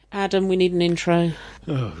Adam, we need an intro.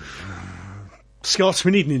 Oh. Scott,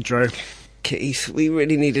 we need an intro. Keith, we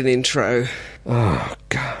really need an intro. Oh,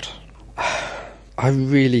 God. I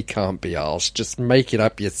really can't be arsed. Just make it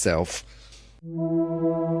up yourself.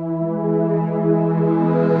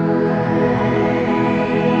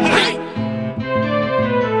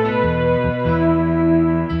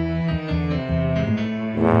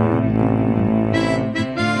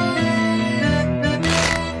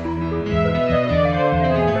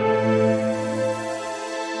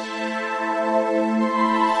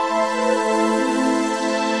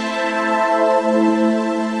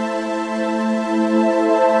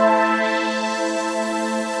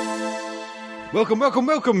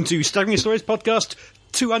 Welcome to Staggering Stories Podcast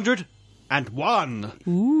 201.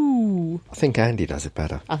 Ooh. I think Andy does it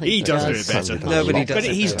better. I think He does do it better. Nobody does But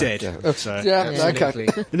it he's better. dead. Yeah. So. Yeah, okay.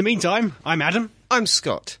 In the meantime, I'm Adam. I'm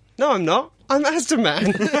Scott. No, I'm not. I'm Asda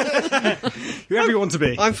Man. Whoever you want to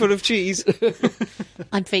be. I'm full of cheese.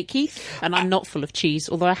 I'm Fake Keith, and I'm not full of cheese,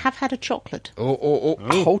 although I have had a chocolate.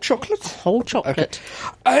 Whole chocolate? Whole chocolate.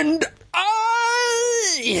 And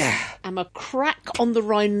I'm a crack on the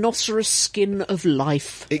rhinoceros skin of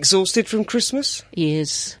life. Exhausted from Christmas?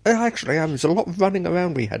 Is. Actually, there's a lot of running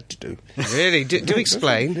around we had to do. Really? Do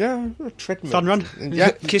explain. Yeah, a treadmill. Fun run.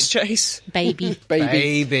 Yeah. Kiss chase? Baby.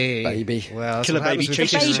 Baby. Well, that's Killer what happens baby with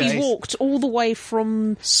chase. kiss Baby chase. walked all the way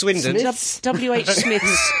from Swindon. W.H.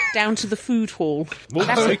 Smith's down to the food hall.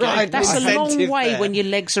 Right, That's a long incentive way there. when your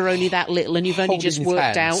legs are only that little and you've only Holding just his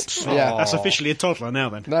worked hands. out. Yeah. That's officially a toddler now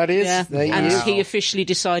then. That is. Yeah. There And is. he officially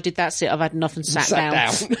decided, that's it, I've had enough, and sat down.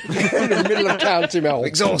 In the middle of County Milk.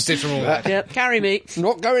 Exhausted from all that. Yep, carry me.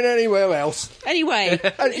 Not going anywhere else. Anyway,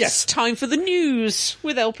 it's yes. time for the news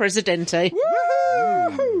with El Presidente.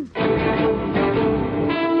 Woo-hoo!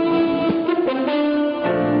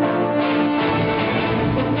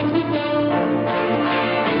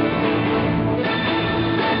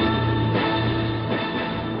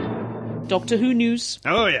 Doctor Who news.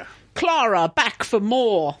 Oh, yeah. Clara back for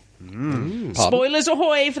more. Pardon? Spoilers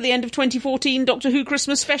ahoy for the end of 2014 Doctor Who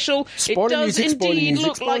Christmas special. Spoiler It does music, spoiler indeed music,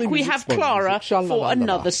 look spoiler like we music, have spoiler Clara music. for Sha-la-la-la-la.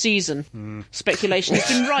 another season. Speculation has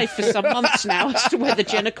been rife for some months now as to whether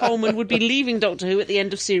Jenna Coleman would be leaving Doctor Who at the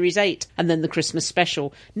end of Series 8 and then the Christmas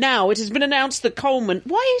special. Now it has been announced that Coleman...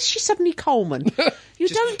 Why is she suddenly Coleman? You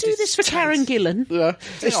don't do this for Karen Gillan. Yeah.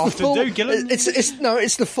 It's the often full. do, Gillan.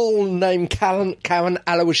 It's the full name, Karen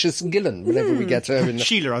Aloysius Gillan. Whenever we get her in,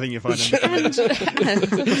 Sheila, I think you'll find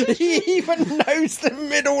him. he even knows the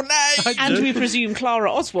middle name. And we presume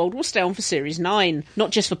Clara Oswald will stay on for Series 9. Not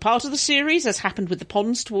just for part of the series, as happened with the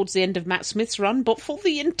Ponds towards the end of Matt Smith's run, but for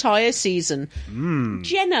the entire season.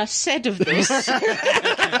 Jenna said of this...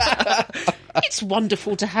 It's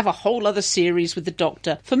wonderful to have a whole other series with the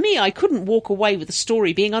Doctor. For me, I couldn't walk away with the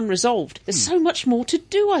story being unresolved. There's so much more to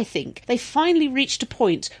do, I think. They finally reached a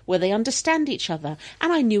point where they understand each other,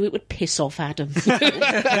 and I knew it would piss off Adam.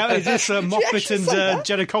 Now, is this Moffat actually and say that?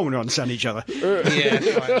 Jenna Coleman understand each other? Yeah.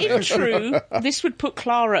 If true, this would put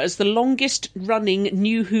Clara as the longest-running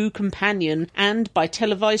New Who companion and, by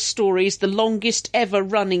televised stories, the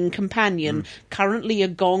longest-ever-running companion, currently a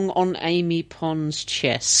gong on Amy Pond's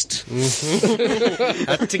chest.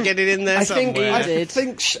 Had to get it in there somewhere. I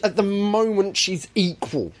think at the moment she's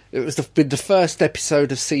equal. It was the first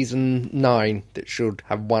episode of season 9 that should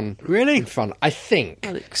have one Really? in front. I think.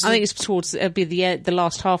 I think it's towards it'll be the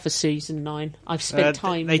last half of season 9. I've spent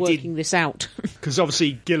time they did- working this out. Because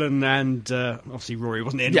obviously Gillan and obviously Rory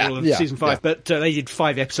wasn't in all of Yeah, season 5, yeah. but they did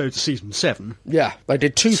 5 episodes of season 7. Yeah, they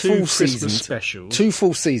did two full Christmas seasons. specials. 2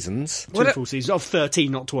 full seasons. Two full seasons of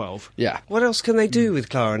 13, not 12. Yeah. What else can they do with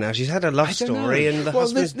Clara now? She's had a love don't story know. and the Well,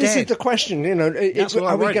 husband's this is dead. the question. You know, That's what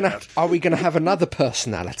I worried about. are we gonna have another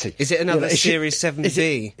personality? Is it another is she- Series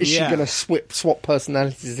 7B? Is she Yeah. going to swap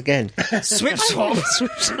personalities again? Swip swap.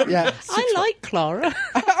 Yeah. I like Clara.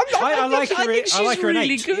 I like her. I think she's I like her in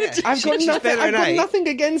really 8. good. Yeah. I've got, She's nothing, better I've in got 8. nothing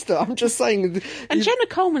against her. I'm just saying. And Jenna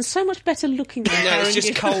Coleman's so much better looking than No, Karen it's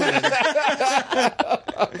just Gillan. Coleman.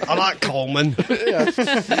 I like Coleman.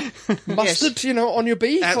 Mustard, on your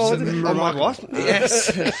beef? Absolutely. On my what? Yes.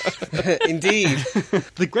 Indeed.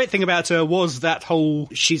 The great thing about her was that whole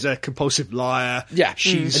she's a compulsive liar. Yeah.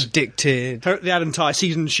 She's Addicted. that entire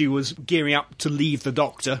season she was gearing up to leave the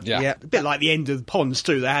Doctor. Yeah. A bit like the end of Ponds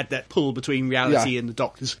too. They had that pull between reality Yeah. and the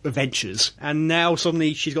Doctor's adventures. And now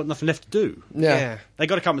suddenly she's got nothing left to do. Yeah. They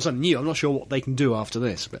got to come up with something new. I'm not sure what they can do after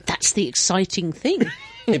this. But That's the exciting thing.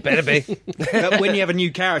 It better be. but when you have a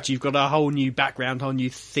new character, you've got a whole new background, whole new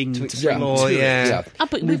thing to bring explore, to it. yeah.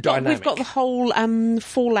 But New we've got dynamic. the whole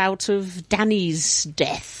fallout of Danny's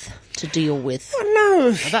death to deal with. Oh,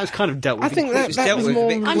 no. That was kind of dealt with. I think that dealt was with a more...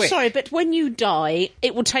 bit I'm quick. sorry, but when you die,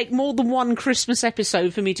 it will take more than one Christmas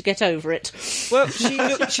episode for me to get over it. Well, she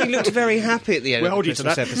looked very happy at the end We'll of the hold you to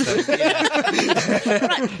Christmas episode. Yeah.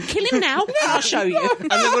 Right, kill him now, and I'll show you. And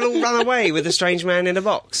then we'll all run away with a strange man in a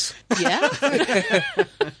box. Yeah?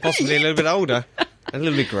 Possibly a little bit older. A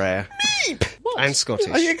little bit greyer. And Scottish.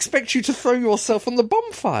 I expect you to throw yourself on the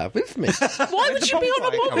bonfire with me. Why would you be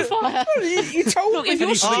on a bonfire? You told Look, me if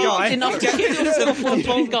you're stupid enough to give yourself on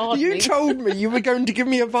the gardening. you told me you were going to give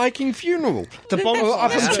me a Viking funeral. The bonfire.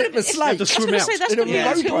 Up in Titmus Lake. to I was swim going to out. say, that's in a going to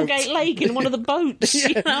be rowboat. Hillgate Lake in one of the boats.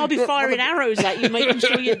 You know, I'll be firing arrows at you, making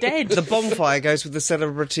sure you're dead. The bonfire goes with the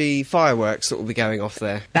celebrity fireworks that will be going off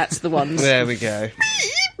there. That's the ones. There we go.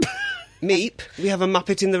 Meep, we have a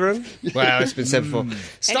Muppet in the room. Well, it's been said before.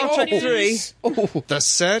 Star Trek 3, The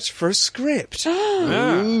Search for a Script.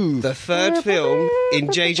 The third film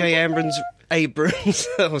in J.J. Abrams.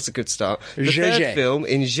 That was a good start. The third film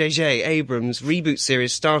in J.J. Abrams' reboot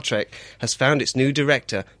series Star Trek has found its new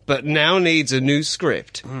director, but now needs a new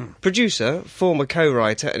script. Producer, former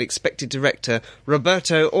co-writer and expected director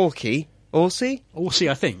Roberto Orci,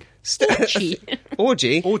 I think.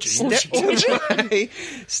 Orgy Orgy.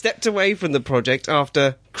 stepped away from the project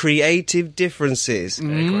after creative differences,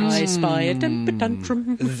 I spy a temper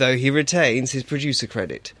tantrum. though he retains his producer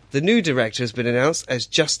credit. The new director has been announced as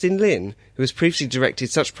Justin Lin, who has previously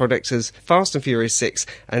directed such projects as Fast and Furious 6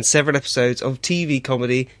 and several episodes of TV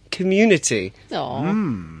comedy Community.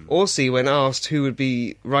 Aww. Orsi, when asked who would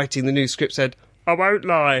be writing the new script, said, "I won't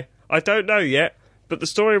lie, I don't know yet, but the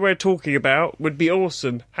story we're talking about would be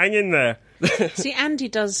awesome. Hang in there." See, Andy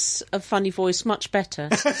does a funny voice much better.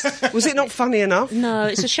 Was it not funny enough? No,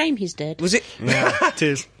 it's a shame he's dead. Was it? Yeah, it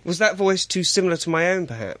is. Was that voice too similar to my own,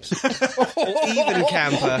 perhaps? Or even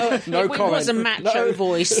camper? No It comment. was a macho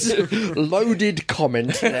voice. Loaded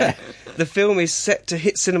comment there. The film is set to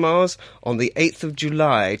hit cinemas on the 8th of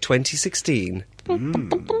July, 2016.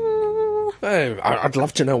 Oh, I'd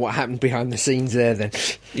love to know what happened behind the scenes there then.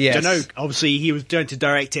 Yes. Don't know. Obviously, he was going to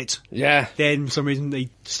direct it. Yeah. Then, for some reason, they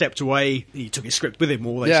stepped away. He took his script with him,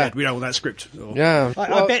 or they Yeah. said, "We don't want that script." Or, Yeah. I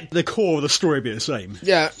Well- bet the core of the story would be the same.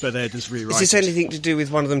 Yeah. But they're just rewriting. Is this anything to do with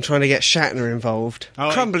one of them trying to get Shatner involved? Oh,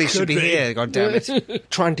 it Crumbly should could be be. here, goddammit.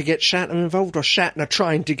 Trying to get Shatner involved, or Shatner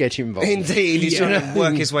trying to get involved? Indeed, he's trying to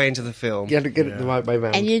work his way into the film. You have to get it the right way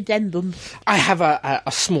round. Any addendum? I have a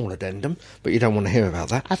small addendum, but you don't want to hear about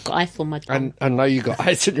that. I've got ice on my tongue. I know you got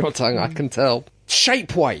ice in your tongue, I can tell.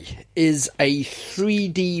 Shapeway is a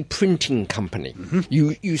 3D printing company.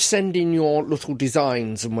 You send in your little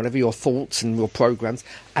designs and whatever your thoughts and your programs,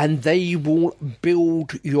 and they will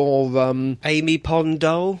build your Amy Pond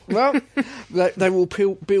doll? well, they will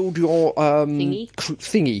build your Thingy?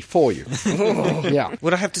 thingy for you. Yeah.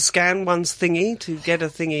 Would I have to scan one's thingy to get a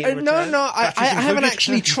thingy in return? No, I haven't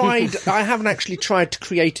actually tried. I haven't actually tried to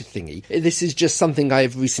create a thingy. This is just something I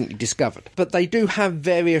have recently discovered. But they do have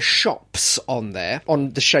various shops on there,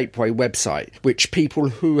 on the Shapeway website, which people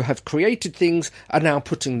who have created things are now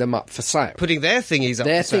putting them up for sale. Putting their thingies up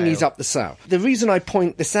Their for sale. thingies up the sale. The reason I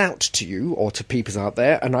point this out to you, or to people out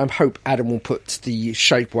there, and I hope Adam will put the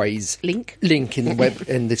Shapeway's Link in the web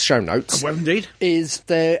in the show notes. Well, indeed. Is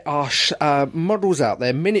there are models out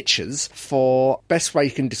there, miniatures, for best way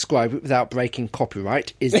you can describe it without breaking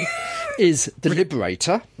copyright is the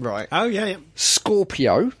Liberator, Right. Oh, yeah.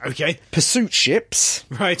 Scorpio, Okay. pursuit ships,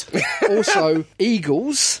 Right. also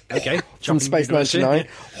Eagles. Okay. From Jumping Space University, 99,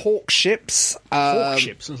 Hawk ships. Hawk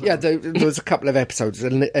ships, was Yeah, that? there was a couple of episodes,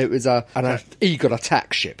 and it was an Eagle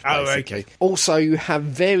attack ship. Oh, Basically. okay. Also, you have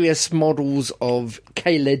various models of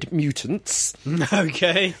K-led mutants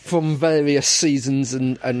Okay. from various seasons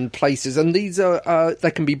and places, and these are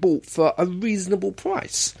they can be bought for a reasonable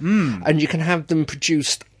price, and you can have them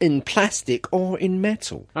produced in plastic or in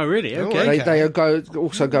metal. Oh, really? Okay. They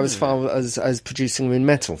also go as far as producing them in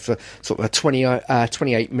metal for sort of a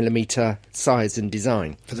 28mm size and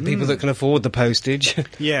design. For the people that can afford the postage.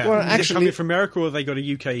 Yeah. Well, Is it actually- coming from America, or have they got a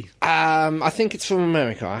UK? I think it's from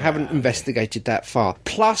America. I haven't investigated that far.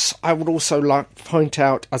 Plus, I would also like to point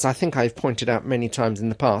out, as I think I've pointed out many times in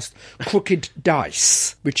the past, Crooked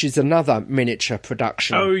Dice, which is another miniature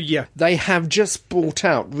production. Oh, yeah. They have just brought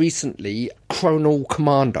out recently Chronal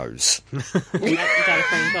Commandos. Galaxy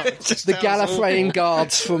Gallifreyan Guards. The Gallifreyan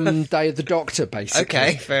Guards from Day of the Doctor, basically.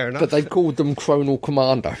 Okay, fair enough. But they've called them Chronal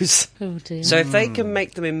Commandos. Oh dear. So if they can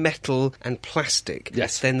make them in metal and plastic,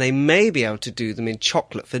 Yes. then they may be able to do them in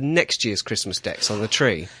chocolate for next year's Christmas decks on the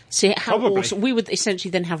tree. See how Probably. awesome. We would essentially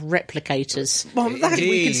then have replicators. Well, that- We can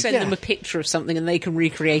Indeed. send them a picture of something and they can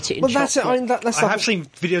recreate it in Well, chocolate. that's it. I mean, that's I like have seen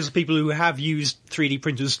videos of people who have used 3D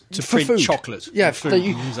printers to for print food. chocolate. Yeah, For so food.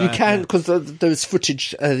 you So, can, because there was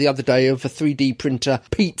footage the other day of a 3D printer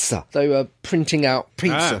pizza. They were printing out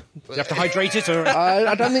pizza. You have to hydrate it, or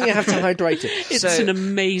I don't think you have to hydrate it. It's So- an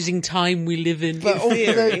amazing time we live in. But also,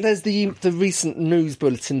 theory- there's the recent news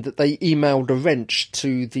bulletin that they emailed a wrench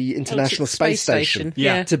to the International Space Station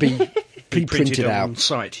Yeah. to be printed pre-printed on out.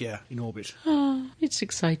 site, in orbit. It's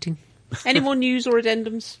exciting. Any more news or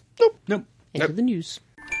addendums? Nope. Into the news.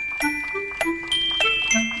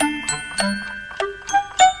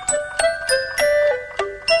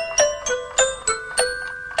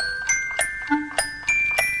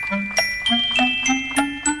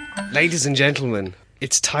 Ladies and gentlemen,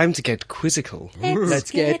 it's time to get quizzical. Let's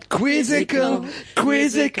get quizzical,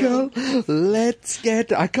 quizzical. Let's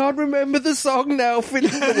get... I can't remember the song now, fill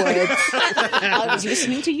in the words. I was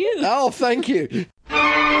listening to you. Oh, thank you.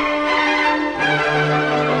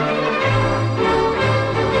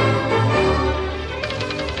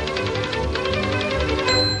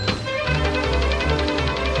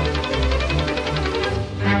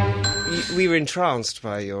 We were entranced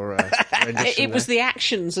by your rendition. It was the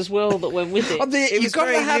actions as well that went with it. Oh, you've was got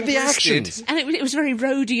to very have the limp-wristed. action. And it was very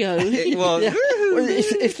rodeo. It was. Yeah. Well,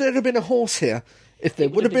 if there had been a horse here, if there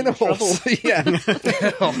would have been a horse, yeah.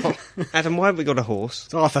 Adam, why have we got a horse?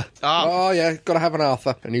 It's Arthur. Oh, yeah, got to have an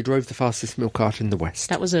Arthur. And he drove the fastest milk cart in the West.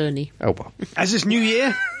 That was Ernie. Oh, well. As this new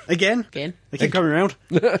year, again. Again. They keep coming around.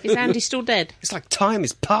 Is Andy still dead? It's like time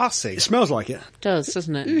is passing. It smells like it. Does,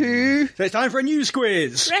 doesn't it? So it's time for a news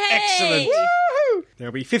quiz. Excellent.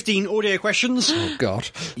 There'll be 15 audio questions. Oh, God.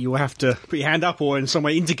 You will have to put your hand up or in some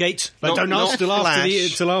way indicate, but Not- don't not ask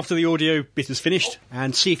till after the audio bit is finished,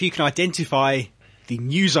 and see if you can identify the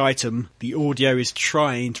news item the audio is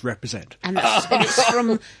trying to represent. And it's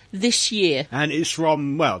from this year. And it's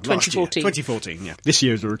from, well, last year. 2014. 2014, yeah. This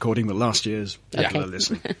year's the recording, but last year's people are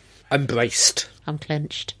listening. I'm braced. I'm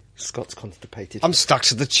clenched. Scott's constipated. I'm stuck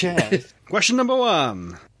to the chair. Question number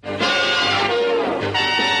 1.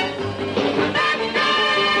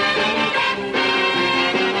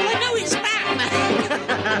 I know it's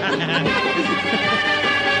Batman.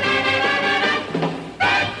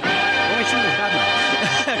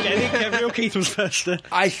 Okay, Real Keith was first.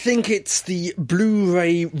 I think it's the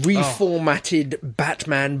Blu-ray reformatted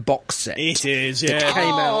Batman box set. It is, That yeah.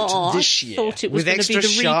 came out Oh, this I year. thought it was With going to be extra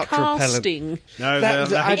the shark recasting. No, That-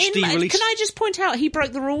 the I- HD release. Can I just point out he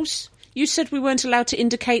broke the rules? You said we weren't allowed to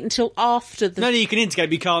indicate until after the... No, you can indicate,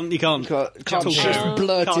 but you can't Can't talk just about it.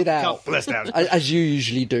 blurt Can't- it out. Can't blurt it out. As you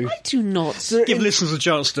usually do. I do not. Give listeners a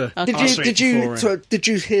chance to Did answer it before, did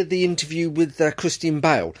you hear the interview with Christian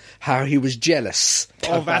Bale? How he was jealous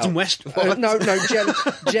of Adam West? no,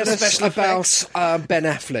 jealous about Ben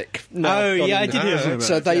Affleck. No, Oh, not yeah, I in- did hear something about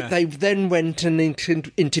So it, they yeah. they then went and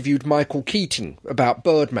interviewed Michael Keating about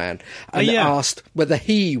Birdman and yeah. asked whether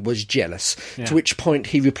he was jealous. Yeah. To which point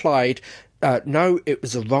he replied, no, it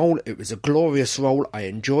was a role. It was a glorious role. I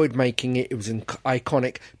enjoyed making it. It was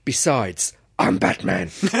iconic. Besides, I'm Batman.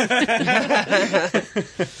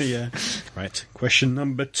 Yeah. Right. Question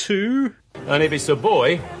number 2. And if it's a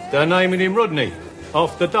boy, they're naming him Rodney,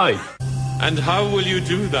 after Dave. And how will you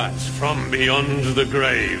do that from beyond the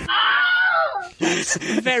grave?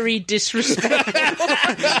 Very disrespectful.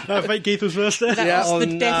 I think Keith was first there. That's the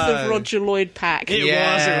death no. of Roger Lloyd Pack. It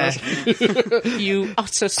Yeah. was. You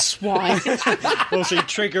utter swine. Also,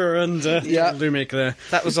 Trigger and Yeah. Lumic there.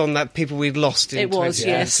 That was on that People We'd Lost in It was,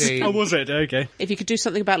 2018. yes. Oh, was it? Okay. If you could do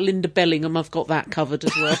something about Linda Bellingham, I've got that covered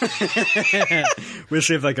as well. We'll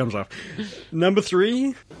see if that comes up. Number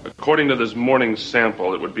 3. According to this morning's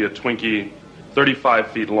sample, it would be a Twinkie 35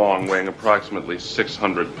 feet long, weighing approximately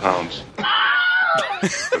 600 pounds.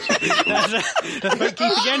 Keith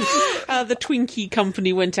again. The Twinkie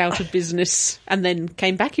company went out of business and then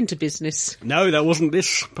came back into business. No, that wasn't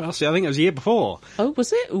this past year. I think it was the year before. Oh,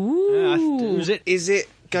 was it? Ooh. Was it? Is it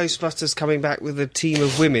Ghostbusters coming back with a team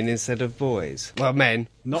of women instead of boys? Well, men.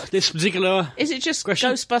 Not this particular. Is it just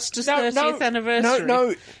Question. Ghostbusters 30th anniversary?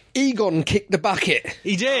 No, Egon kicked the bucket.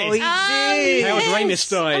 He did. Oh, he did. Howard Ramis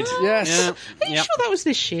died. Yes. Yeah. Are you sure that was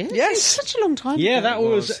this year? Yes. It's such a long time Yeah, ago. that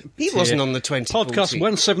was... He wasn't on the 2040. Podcast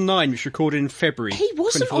 179, which recorded in February. He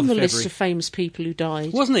wasn't 24th on the of list February. of famous people who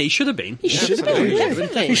died. Wasn't he? He should have been. He should have been, absolutely.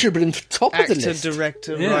 definitely. He should have been top of the Actor, list.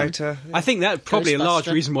 director, Yeah. writer. I think that's probably a large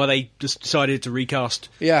Ghostbuster. reason why they just decided to recast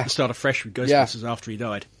Yeah. and start afresh with Yeah. Ghostbusters after he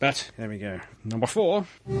died. But, there we go. Number 4.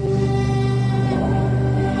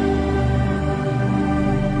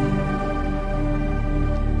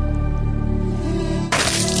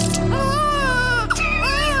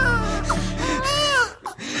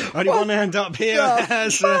 Only one hand up here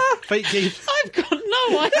as Fake Keith. I've got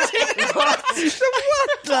no idea.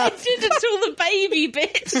 I did until the baby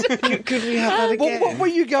bit. Could we have that again? What were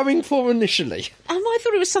you going for initially? I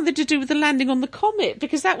thought it was something to do with the landing on the comet,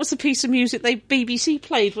 because that was the piece of music BBC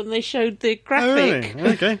played when they showed the graphic. Oh,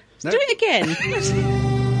 really? Okay. No. Do it again.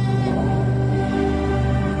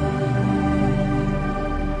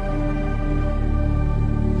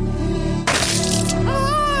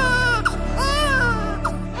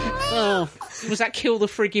 Oh, was that Kill the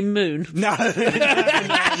Friggin' Moon? No.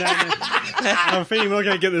 I'm feeling we're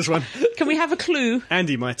going to get this one. Can we have a clue?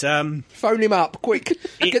 Andy might. Phone him up, quick.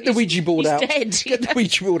 Get the Ouija board he's out. dead. Get the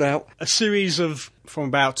Ouija board out. A series of, from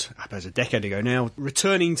about, I suppose a decade ago now,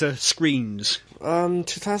 returning to screens.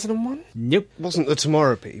 2001? Nope. Wasn't the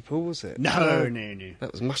Tomorrow People, was it? No.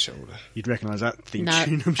 That was much older. You'd recognise that theme No,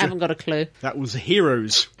 tune, I'm sure. haven't got a clue. That was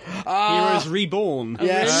Heroes. Heroes Reborn.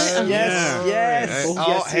 Yes, really? yes, yes. Oh,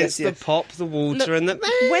 yes, hence yes. the pop, the water, Look, and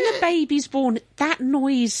the... when a baby's born, that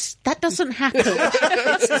noise, that doesn't happen.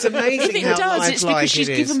 It's amazing If it how does, it's lifelike because she's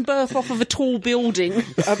it is. given birth off of a tall building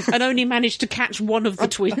and only managed to catch one of the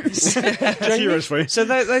twins. That's Heroes for you. So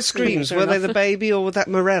those screams, Fair were they enough. the baby or was that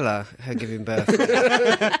Morella her giving birth?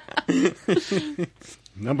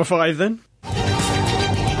 Number 5 then.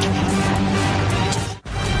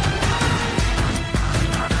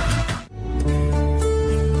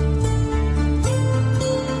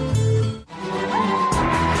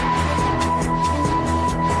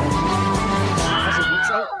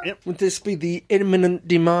 Yep. Would this be the imminent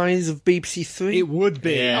demise of BBC Three? It would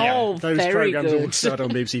be. Yeah. Oh, Those very programmes good. all started on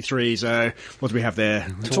BBC Three, so what do we have there?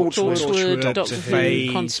 Torchwood, Doctor Doctor Fate,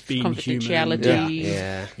 Who, Being Confidentiality.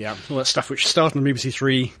 Yeah. Yeah, all that stuff which started on BBC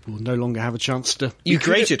Three will no longer have a chance to be You could-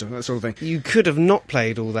 created, that sort of thing. You could have not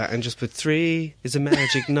played all that and just put 3 is a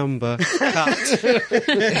magic number. Cut.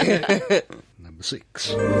 Number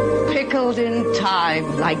 6. Pickled in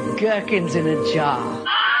time like gherkins in a jar.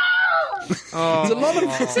 There's a lot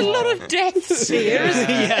of There's a lot of deaths here.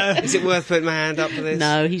 Is it worth putting my hand up for this?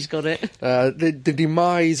 No, he's got it. the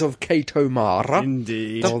demise of Kate O'Mara.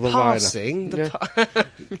 Indeed. Or the Passing.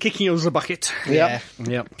 Kicking us the bucket. Yeah.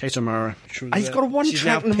 Yep. Kate O'Mara. He's got a one She's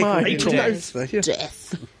track now in mind. pickled in Notes there, yeah.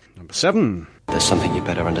 Death. Number 7. There's something you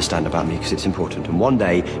better understand about me because it's important, and one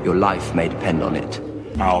day your life may depend on it.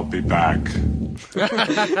 I'll be back.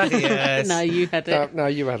 Yes. No, you had it. No,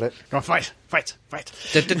 you had it. Go on, fight. Oh.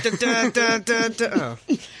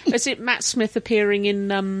 Is it Matt Smith appearing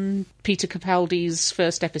in Peter Capaldi's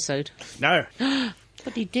first episode? No.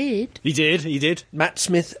 But he did. He did. Matt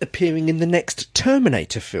Smith appearing in the next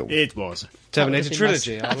Terminator film. It was. Terminator That would've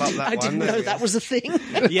trilogy. I love that I one. didn't know that was a thing.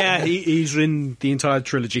 Yeah, he's in the entire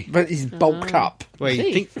trilogy. But he's bulked up. Wait,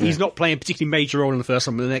 I think he's not playing a particularly major role in the first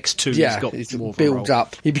one, but the next 2 Yeah, he's got he's more of a builds role.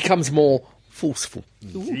 up. He becomes more forceful.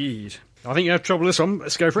 Indeed. I think you have trouble with this one.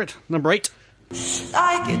 Let's go for it. Number 8.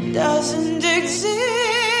 Like it doesn't exist.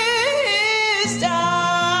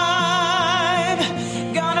 I'm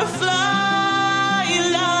gonna fly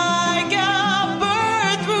like a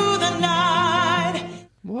bird through the night.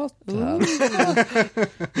 What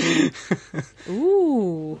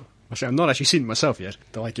Ooh. Actually, I'm not actually seen it myself yet,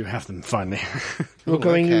 though I do have them finally. We're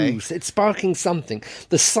going okay. loose. It's sparking something.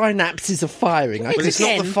 The synapses are firing. But it's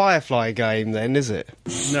not Again. the Firefly game then, is it?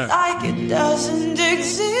 No. Like it doesn't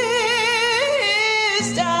exist.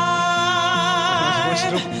 I'm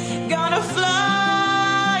gonna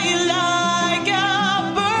fly like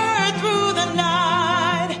a bird through the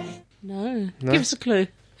night. No. Give us a clue.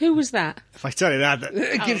 Who was that? If I tell you that,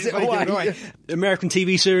 It gives it I give away. American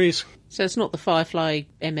TV series? So it's not the Firefly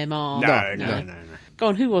MMR. No. Go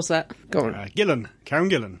on, who was that? Go on. Gillan. Karen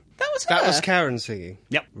Gillan. That was That her. was Karen singing.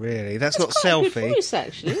 Yep. Really? That's Quite not a good Selfie. voice,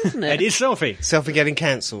 actually, isn't it? It is Selfie. Selfie getting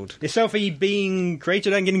cancelled. Is Selfie being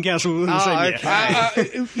created and getting cancelled in the same year?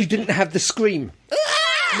 okay. You didn't have the scream.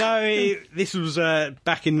 No, this was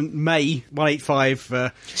back in May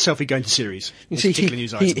 185, Selfie going to series. You This see, particular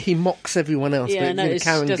news item. he mocks everyone else. Yeah, but no, it's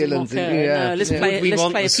Karen doesn't mock Gillan's her. yeah. No, let's yeah. play, We let's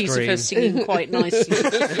want play a the piece of her screen. singing quite nicely.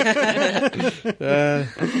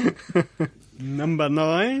 Number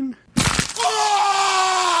 9.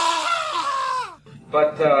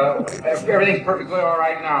 But everything's perfectly all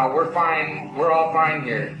right now. We're fine. We're all fine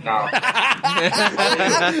here now.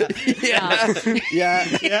 Yeah.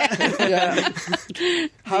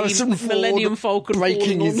 Harrison Ford Millennium Falcon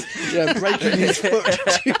breaking his foot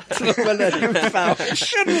to the Millennium Falcon.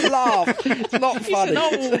 Shouldn't laugh. It's not funny.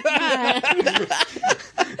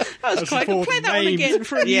 That was quite good. Play that one again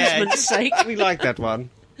for amusement's sake. We like that one.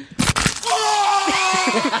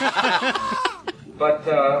 But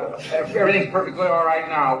everything's perfectly all right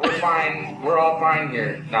now. We're fine. We're all fine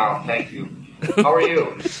here now. Thank you. How are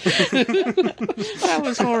you? That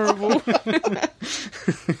was horrible.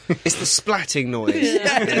 It's the splatting noise.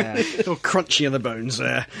 Yeah. Little crunchy on the bones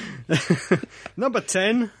there. Number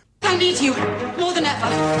 10. I need you more than ever.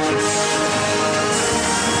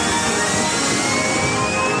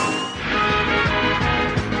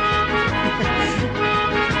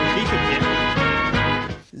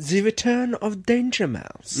 The Return of Danger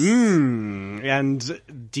Mouse. And do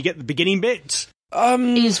you get the beginning bit?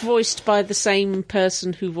 He's voiced by the same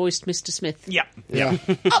person who voiced Mr. Smith. Yeah.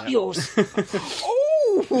 Up yours.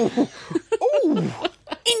 Oh!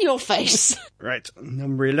 In your face. Right,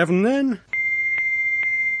 number 11 then.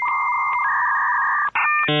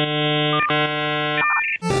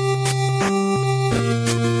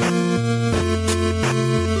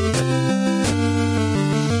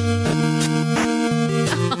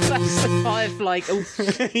 That's the Firefly.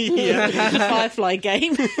 The Firefly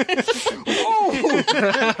game. Oh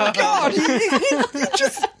God!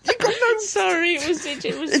 You got no. Sorry, it was.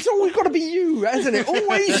 It's always got to be you, hasn't it?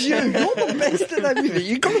 Always you. You're the best at everything.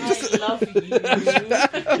 You got to just. I love you.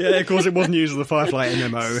 Yeah, of course it wasn't used as the Firefly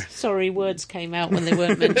MMO. Sorry, words came out when they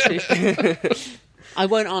weren't meant to. I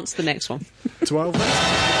won't answer the next one. 12.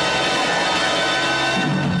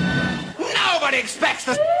 Nobody expects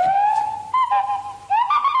the.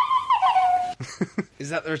 Is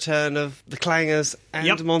that the return of the Clangers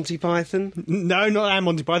and Monty Python? No, not and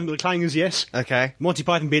Monty Python, but the Clangers, yes. Okay. Monty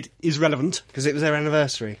Python bit is relevant. Because it was their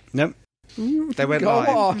anniversary. Nope. They went Go live.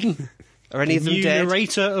 on. Are any of them New dead?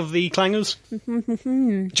 narrator of the Clangers?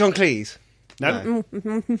 John Cleese? No.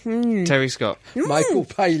 Terry Scott? Michael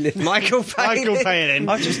Palin. Michael Palin.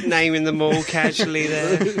 I'm just naming them all casually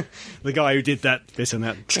there. The guy who did that bit and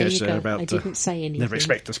that sketch there about... I didn't say anything. Never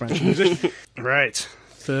expect a Spanish music. Right.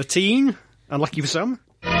 13. Unlucky for some.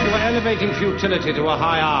 You are elevating futility to a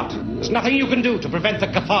high art. There's nothing you can do to prevent the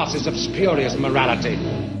catharsis of spurious morality.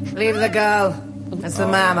 Leave the girl. That's the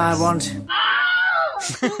man I want.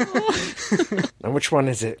 Now, which one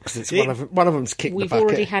is it? Because it's one of them's kicked the bucket. We've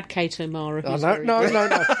already had Kate O'Mara. Oh, no.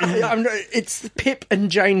 It's Pip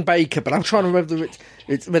and Jane Baker, but I'm trying to remember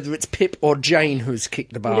whether it's Pip or Jane who's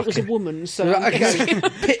kicked the bucket. Well, it was a woman, so... Okay.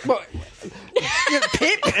 Pip... What?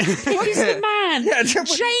 Pip? Pip is the man. Yeah,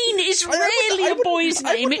 Jane is rarely a boy's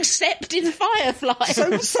name except in Firefly.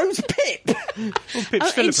 So's Pip. Well,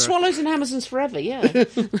 Pip's in Swallows and Amazons Forever, yeah.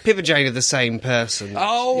 Pip and Jane are the same person.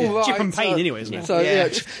 Oh, yeah. right. Chip and Payne, anyway, isn't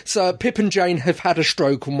it? So Pip and Jane have had a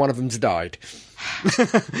stroke and one of them's died.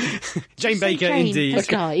 Jane Baker, Jane indeed. has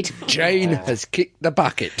died. Jane has kicked the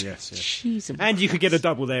bucket. Yes. She's and you could get a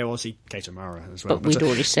double there, obviously, Kate O'Mara as well. But we'd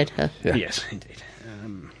already said her. Yeah. Yes, indeed.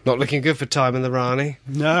 Not looking good for Time and the Rani.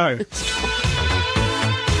 No. Okay.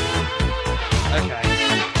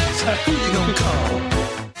 So you don't call.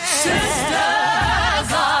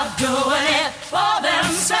 Sisters are doing it for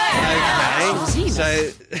themselves. Okay. So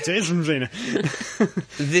it is from Xena.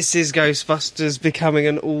 This is Ghostbusters becoming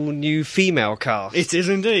an all-new female cast. It is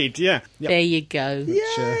indeed, yeah. Yep. There you go.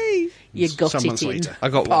 Yay! You got some it months in. later. I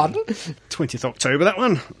got Pardon? one. 20th October, that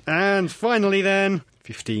one. And finally then,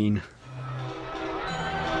 15.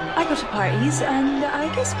 I go to parties and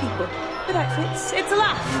I kiss people with outfits. It's a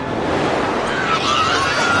laugh.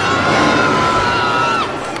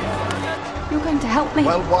 You're going to help me?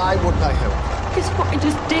 Well, why wouldn't I help? Because what I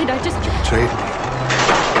just did, I just... You betrayed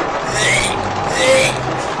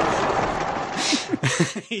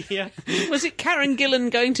me. Yeah. Was it Karen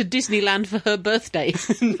Gillan going to Disneyland for her birthday?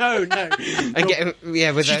 No. And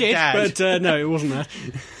with She her did, dad. but no, it wasn't that.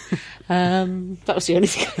 That was the only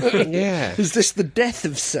thing. Yeah. Is this the death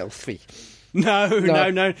of Selfie? No.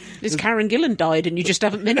 This Karen Gillan died and you just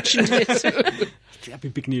haven't mentioned it. That'd be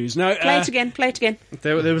big news. No. Play it again.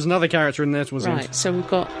 There was another character in there, wasn't Right, so we've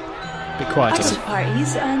got... A bit quieter. I go to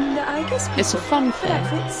parties and I kiss people It's a fun with thing.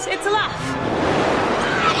 outfits. It's a laugh.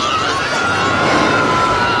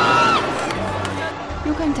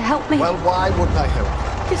 You're going to help me? Well, why wouldn't I help?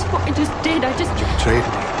 Because what I just did, I just... You betrayed me.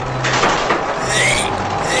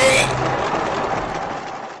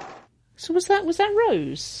 So was that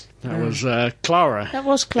Rose? That was Clara. That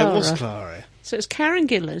was Clara. It was Clara. So it's Karen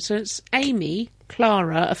Gillan. So it's Amy,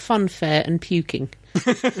 Clara, a fun fair, and puking.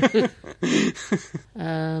 It's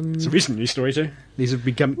a recent news story too. These have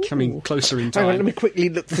become coming closer in time. Hang on, let me quickly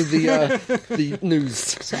look through the news.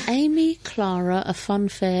 So Amy, Clara, a fun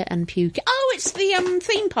fair, and puking. Oh, it's the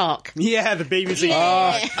theme park. Yeah, the BBC.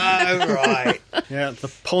 Yeah. Oh, right. Yeah, the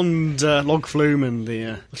pond log flume and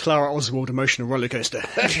the Clara Oswald emotional roller coaster.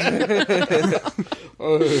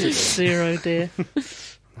 Zero, dear.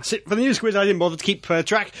 That's it for the news quiz. I didn't bother to keep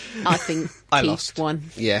track. I think I Keith lost. won.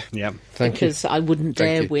 Yeah. Thank you. Because I wouldn't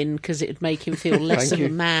dare win, because it would make him feel less of a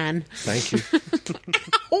man. Thank you.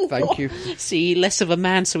 Thank you. See, less of a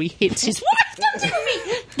man, so he hits his wife. Don't do me!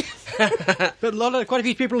 But quite a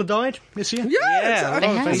few people have died this year. Yeah, They a lot of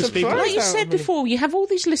have. famous people. Like you said before, you have all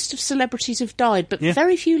these lists of celebrities who've died, but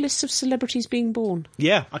very few lists of celebrities being born.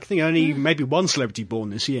 Yeah, I think only maybe one celebrity born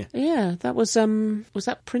this year. Yeah, that was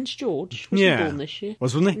that Prince George? Was he born this year?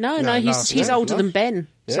 Wasn't he? No, he's older than Ben.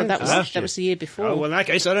 So that was the year before. Oh, well, in that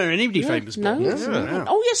case, I don't know anybody famous born. No.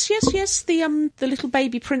 Oh, yes. The little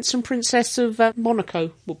baby prince and princess of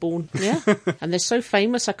Monaco were born. Yeah, and they're so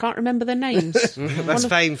famous I can't remember their names. That's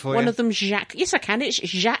fame for you. One of them, Jacques. Yes, I can. It's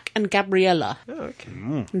Jacques and Gabriella. Oh, okay.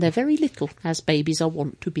 And they're very little, as babies are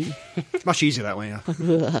wont to be. Much easier that way. Yeah.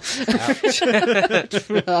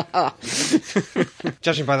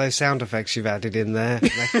 Judging by those sound effects you've added in there,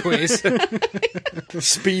 that quiz.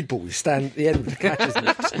 Speedball, you stand at the end of the catch, isn't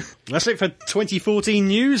it? That's it for 2014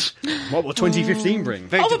 news. What will 2015 bring?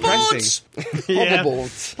 Very depressing.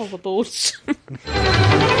 Hoverboards.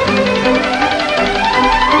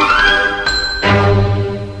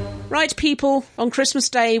 Right, people, on Christmas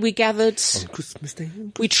Day we gathered. On Christmas Day.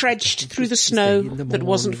 We trudged through the snow that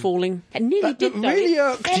wasn't falling. And nearly did, though. Really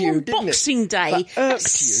irked you, on didn't it? Boxing Day.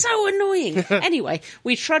 That's so annoying. Anyway,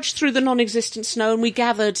 we trudged through the non-existent snow and we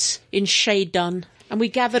gathered in Shade Dun. And we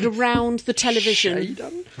gathered around the television.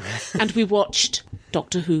 And we watched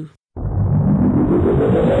Doctor Who.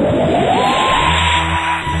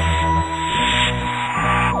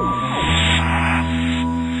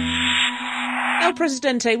 El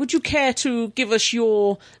Presidente, would you care to give us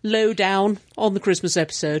your lowdown on the Christmas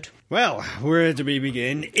episode? Well, where do we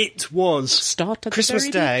begin? It was Start at Christmas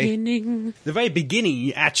the very Day. beginning. The very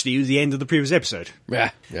beginning, actually, was the end of the previous episode.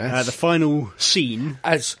 Yeah, yes. The final scene.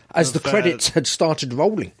 As the credits had started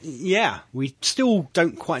rolling. Yeah, we still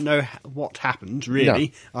don't quite know what happened,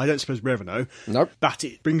 really. No. I don't suppose we ever know. Nope. But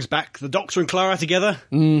it brings back the Doctor and Clara together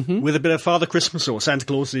with a bit of Father Christmas, or Santa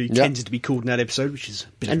Claus, who tended to be called in that episode, which is a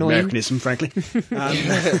bit annoying. of Americanism, frankly.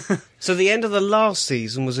 So the end of the last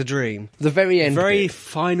season was a dream. The very end. Very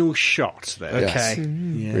final shot there. Okay.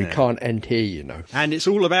 Yeah. We can't end here, you know. And it's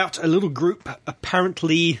all about a little group,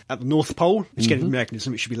 apparently at the North Pole. Which again is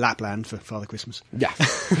Americanism. It should be Lapland for Father Christmas. Yeah.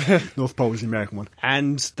 North Pole is the American one.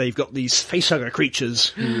 And they've got these facehugger creatures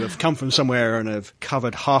who have come from somewhere and have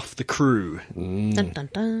covered half the crew. Dun, dun,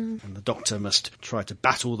 dun. And the Doctor must try to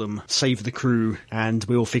battle them, save the crew, and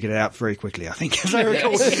we all figured it out very quickly, I think. As I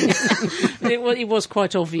recall. It was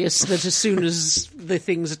quite obvious that as soon as the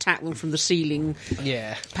things attacked them from the ceiling,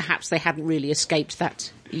 perhaps they hadn't really escaped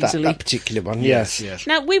that easily. That particular one, yes.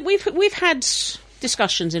 Now, we've had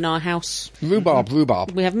discussions in our house.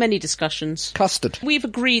 Rhubarb. We have many discussions. Custard. We've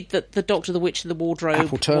agreed that the Doctor, the Witch, and the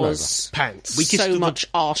Wardrobe was pants. So much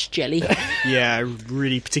arse jelly. Yeah,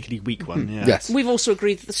 really particularly weak one. Yeah. Yes. We've also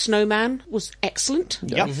agreed that the Snowman was excellent.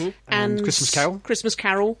 Yep. And Christmas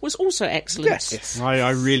Carol was also excellent. Yes.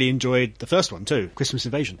 I really enjoyed the first one too, Christmas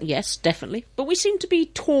Invasion. Yes, definitely. But we seem to be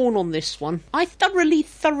torn on this one. I thoroughly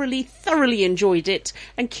enjoyed it,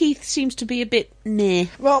 and Keith seems to be a bit meh.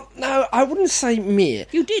 Well, no, I wouldn't say meh.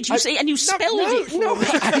 You did, and you spelled it. No,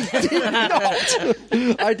 I did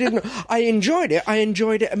not. I didn't. I enjoyed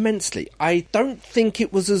it immensely. I don't think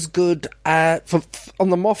it was as good on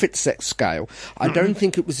the Moffat set scale. I don't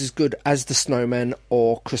think it was as good as The Snowman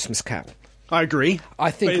or Christmas Carol. I agree.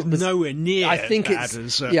 I think it was nowhere near as bad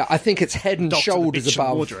as I think it's head and Doctor, shoulders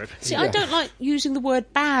above. Wardrobe. See, I don't like using the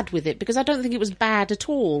word bad with it because I don't think it was bad at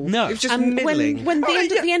all. No, it was just middling. When at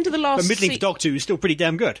the end of the last, but middling for Doctor Who is still pretty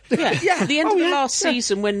damn good. Yeah, at the end of the last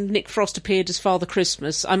season, when Nick Frost appeared as Father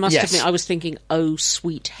Christmas, I must admit I was thinking, "Oh,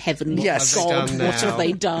 sweet heavenly God, what have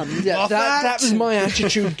they done?" Yeah, that was my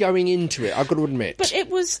attitude going into it. I've got to admit, but it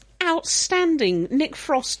was outstanding. Nick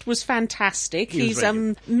Frost was fantastic. He's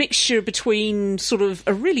a mixture between sort of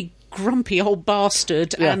a really grumpy old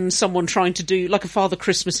bastard and someone trying to do like a Father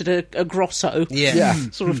Christmas at a grotto. Yeah.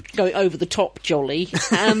 Sort of going over the top jolly.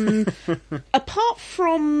 Apart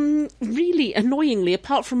from, really annoyingly,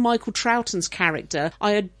 apart from Michael Troughton's character,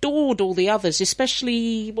 I adored all the others,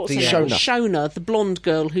 especially, what's her name? Shona, the blonde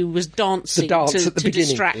girl who was dancing to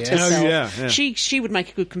distract herself. She would make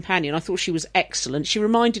a good companion. I thought she was excellent. She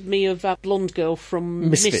reminded me of that blonde girl from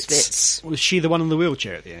Misfits. Was she the one in the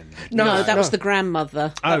wheelchair at the end? No, that was the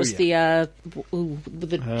grandmother. That was the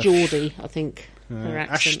Geordie, I think.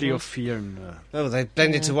 Ashley or Fiona. Oh, they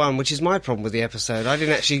blended to one, which is my problem with the episode. I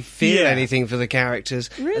didn't actually feel anything for the characters.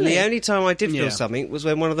 Really? And the only time I did feel something was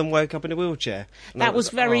when one of them woke up in a wheelchair. That was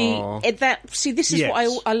very... this is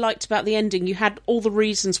what I liked about the ending. You had all the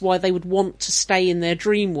reasons why they would want to stay in their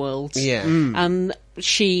dream world. Yeah.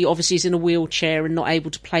 She obviously is in a wheelchair and not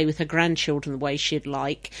able to play with her grandchildren the way she'd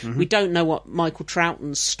like. Mm-hmm. We don't know what Michael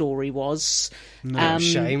Troughton's story was. No,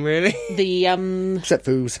 shame, really. Except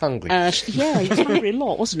for he was hungry. He was hungry a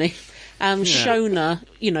lot, wasn't he? Shona,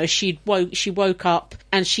 she woke up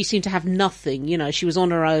and she seemed to have nothing. She was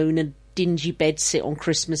on her own and dingy bedsit on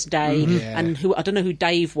Christmas Day, and I don't know who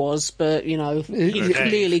Dave was, but he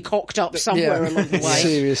clearly cocked up somewhere along the way.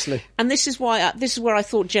 Seriously. And this is where I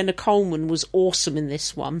thought Jenna Coleman was awesome in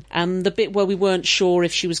this one. And the bit where we weren't sure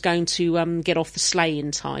if she was going to get off the sleigh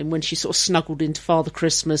in time, when she sort of snuggled into Father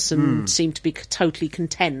Christmas and seemed to be totally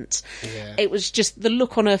content. Yeah. It was just the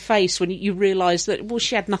look on her face when you realised that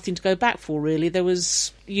she had nothing to go back for. Really,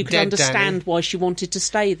 you could understand why she wanted to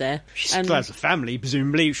stay there. She still has a family,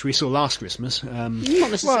 presumably, which we saw last Christmas. Not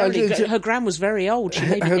necessarily. Her gran was very old. She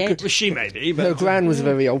may be dead. Well, she may be. But her gran was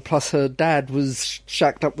very old, plus her dad was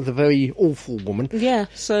shacked up with a very awful woman. Yeah,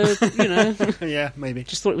 so, yeah, maybe.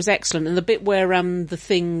 Just thought it was excellent. And the bit where the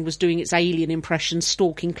Thing was doing its alien impression,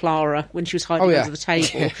 stalking Clara when she was hiding under the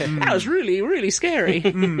table. That was really, really scary.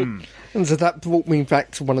 And so that brought me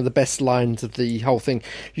back to one of the best lines of the whole thing.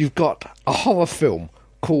 You've got a horror film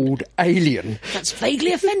called Alien. That's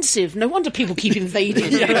vaguely offensive. No wonder people keep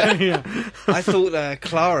invading. I thought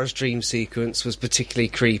Clara's dream sequence was particularly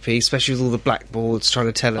creepy, especially with all the blackboards trying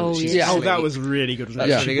to tell her that she's asleep. Oh, that was really good.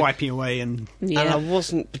 Really wiping away and I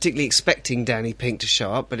wasn't particularly expecting Danny Pink to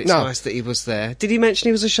show up, but it's nice that he was there. Did he mention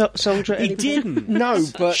he was a soldier? He didn't. No,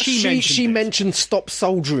 but she mentioned "Stop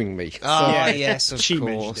soldiering me." Yes, of she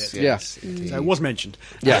course. Mentioned it. Yes, so it was mentioned.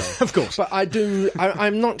 Yeah, of course. But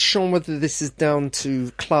I'm not sure whether this is down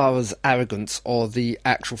to Clara's arrogance or the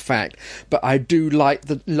actual fact, but I do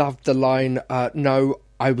love the line, no,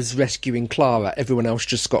 I was rescuing Clara, everyone else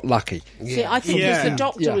just got lucky. See, I thought because the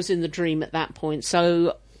Doctor was in the dream at that point,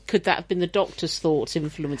 so could that have been the Doctor's thoughts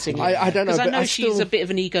influencing it? I don't know. Because I know she's a bit of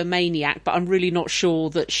an egomaniac, but I'm really not sure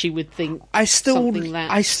that she would think I still like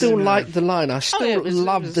the line. I still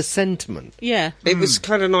love the sentiment. Yeah. It was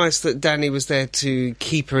kind of nice that Danny was there to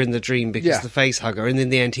keep her in the dream because the face hugger, and in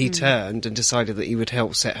the end he turned and decided that he would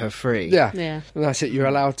help set her free. Yeah. And that's it. You're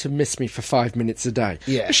allowed to miss me for 5 minutes a day.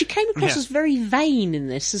 Yeah. But she came across as very vain in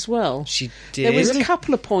this as well. She did. There was a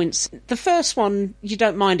couple of points. The first one, you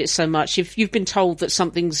don't mind it so much. If you've been told that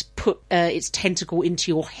something's put its tentacle into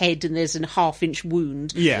your head and there's a half-inch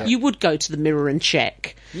wound, you would go to the mirror and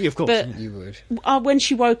check. Yeah, of course. But you would. When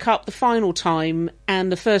she woke up the final time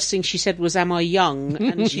and the first thing she said was, "Am I young?"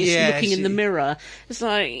 and she's looking in the mirror, it's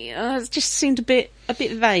like, it just seemed a bit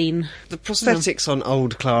vain. The prosthetics on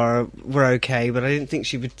old Clara were okay, but I didn't think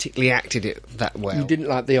she particularly acted it that well. You didn't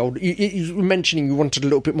like the old... You were mentioning you wanted a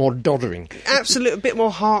little bit more doddering. Absolutely, a bit more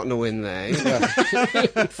Hartnell in there.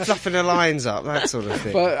 Fluffing her lines up, that sort of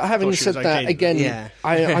thing. But having said that, again,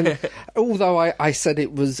 although I said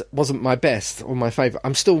it wasn't my best or my favourite,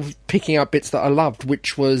 I'm still picking up bits that I loved,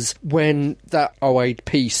 which was when that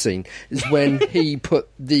 08P scene is when he put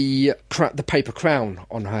the paper crown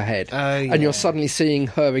on her head. And you're suddenly seeing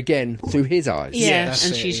her again through his eyes. Yeah,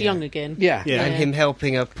 and she's young again. Yeah. And him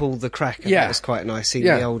helping her pull the cracker. That was quite nice, seeing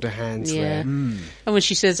the older hands there. And when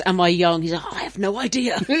she says, "Am I young?" he's like, "I have no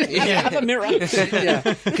idea." Have a mirror.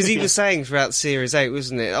 Because he was saying throughout Series 8,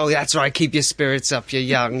 wasn't it? "Oh, that's right, keep your spirits up, you're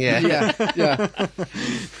young." Yeah.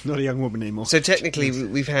 Not a young woman anymore. So technically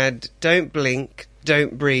we've had don't blink,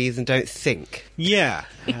 don't breathe, and don't think. Yeah.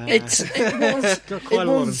 It was quite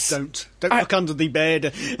a lot of don't look under the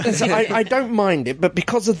bed. I don't mind it, but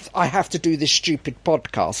because I have to do this stupid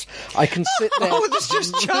podcast, I can sit there. Oh, that's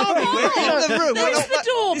just charming. We're in the room. There's the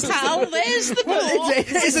door, pal. There's the door.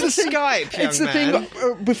 It's a Skype, young It's the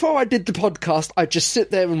thing. Before I did the podcast, I just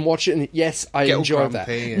sit there and watch it, and yes, I enjoy that.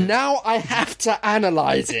 Yeah. Now I have to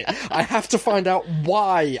analyse it. I have to find out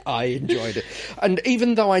why I enjoyed it. And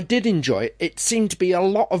even though I did enjoy it, it seemed to be a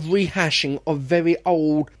lot of rehashing of very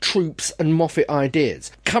old Troops and Moffat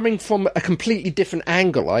ideas, coming from a completely different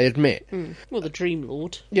angle, I admit. Well, the Dream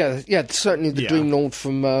Lord. Yeah, certainly the Dream Lord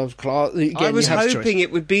from Clark. Again, I was hoping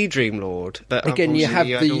it would be Dream Lord, but again, you have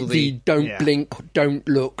unfortunately the don't blink, don't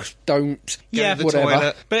look, don't whatever.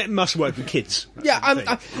 Toilet. But it must work with kids.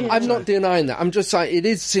 I'm not denying that. I'm just saying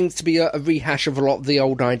it seems to be a rehash of a lot of the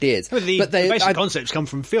old ideas. But the basic concepts come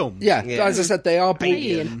from film. Yeah, as I said, they are brought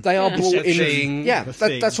in. They are brought in. Yeah,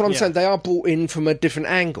 that's what I'm saying. They are brought in from a different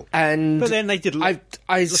angle. But then they did look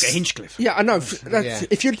at Hinchcliffe. Yeah, I know.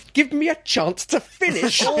 If you'd give me a chance to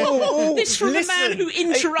finish. This from a man who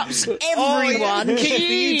interrupts everyone. Keith,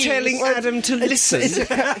 are you telling Adam to listen?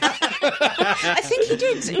 I think he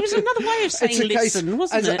did. It was another way of saying listen,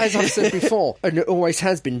 wasn't it? As I've said before, and it always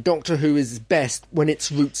has been, Doctor Who is best when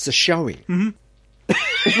its roots are showing. Mm-hmm.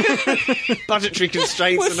 Budgetary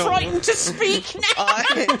constraints. We're frightened to speak now.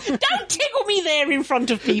 Don't tickle me there in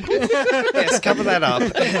front of people. Yes, cover that up.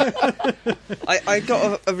 I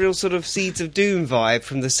got a real sort of Seeds of Doom vibe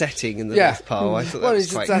from the setting in the North Pole. I thought that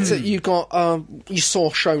was quite good. You got you saw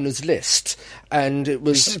Shona's List, and it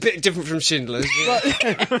was it's a bit different from Schindler's.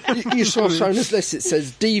 You saw Shona's List. It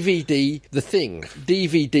says DVD The Thing,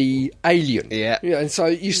 DVD Alien. Yeah, and so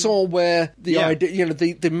you saw where the idea,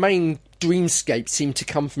 the main dreamscape seemed to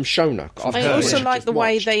come from Shona. I also like the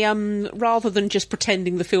way they, rather than just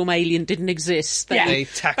pretending the film Alien didn't exist, they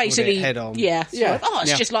tackled it head on.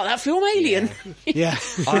 It's just like that film Alien. Yeah.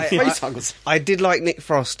 I did like Nick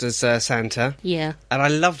Frost as Santa. Yeah. And I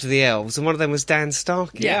loved the elves, and one of them was Dan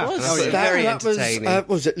Starkey. Yeah, it was. Very entertaining.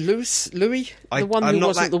 Was it Louis? The one who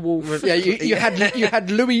wasn't the wolf. Yeah, you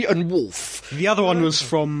had Louis and Wolf. The other one was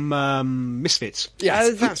from Misfits.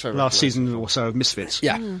 Yeah, that's right. Last season or so of Misfits.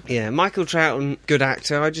 Yeah, Michael Troughton, good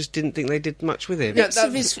actor. I just didn't think they did much with him. Yeah,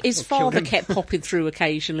 his father kept popping through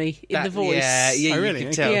occasionally in the voice. Yeah, you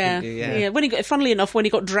could tell. Yeah. When he got, funnily enough, when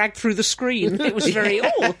he got dragged through the screen, it was very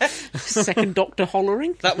Second Doctor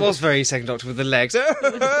hollering. That was very Second Doctor with the legs.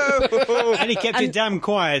 And he kept it damn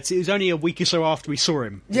quiet. It was only a week or so after we saw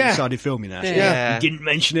him. He started filming that. Yeah. He didn't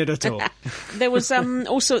mention it at all. There was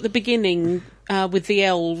also at the beginning. With the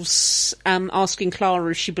elves asking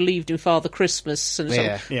Clara if she believed in Father Christmas and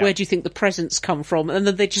where do you think the presents come from, and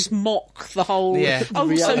then they just mock the whole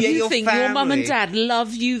so you think your mum and dad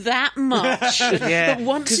love you that much that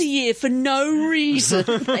once a year for no reason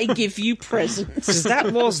they give you presents. Because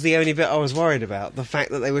that was the only bit I was worried about, the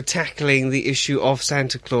fact that they were tackling the issue of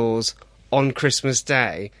Santa Claus on Christmas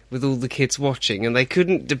Day with all the kids watching, and they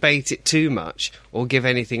couldn't debate it too much or give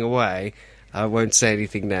anything away. I won't say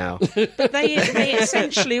anything now. But they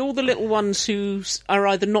essentially, all the little ones who are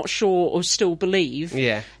either not sure or still believe,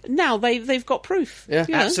 now they've got proof. Yeah,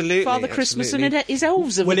 absolutely. Father Christmas and his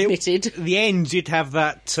elves have admitted. The end did have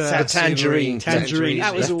that tangerine.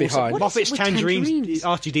 That was awesome. Moffat's tangerine.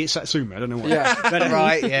 RTD it's Satsuma. I don't know what.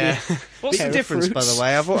 Right, yeah. What's the difference, by the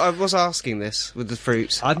way? I was asking this with the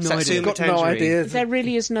fruits. I've no idea. Got no idea. There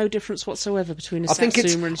really is no difference whatsoever between a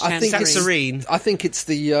Satsuma and tangerine. I think it's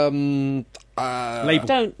the label.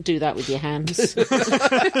 Don't do that with your hands. The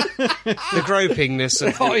gropingness of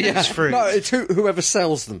each fruit. No, it's whoever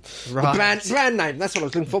sells them. Right. The brand name. That's what I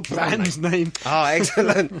was looking for. Brand name. Oh,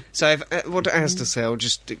 excellent. So, what it has to sell,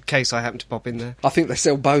 just in case I happen to pop in there? I think they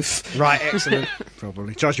sell both. Right, excellent.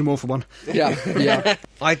 Probably. Charge you more for one. Yeah.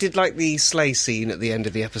 I did like the sleigh scene at the end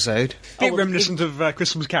of the episode. Bit reminiscent of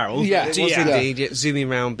Christmas Carol. Yeah, it was indeed. Zooming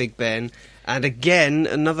round Big Ben. And again,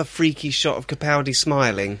 another freaky shot of Capaldi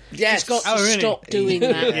smiling. Yes, he's got to stop doing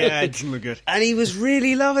that. Yeah, it doesn't look good. And he was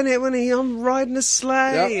really loving it when I'm riding a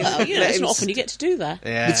sleigh. Yep. It's not often you get to do that.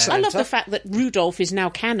 Yeah. I love the fact that Rudolph is now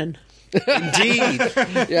canon. Indeed.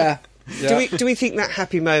 Yeah. Do we think that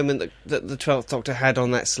happy moment that the 12th Doctor had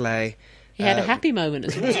on that sleigh? He had a happy moment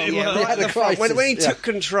as well. Right at the front, when he took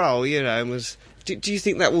control, and was. Do you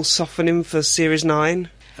think that will soften him for Series 9?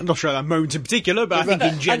 I'm not sure that moment in particular, but I think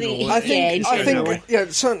in general. I think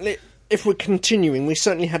certainly. If we're continuing, we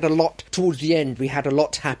certainly had a lot towards the end. We had a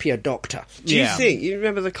lot happier Doctor. Do you think you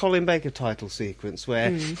remember the Colin Baker title sequence where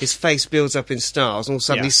his face builds up in stars and all of a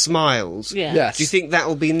sudden he smiles? Yeah. Yes. Do you think that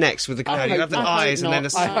will be next with the crowd? You have the eyes and then a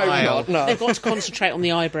smile. I hope not. No. They've got to concentrate on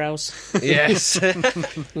the eyebrows. Yes.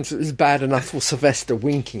 It was bad enough for Sylvester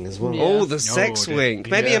winking as well. Yeah. Oh, the sex wink.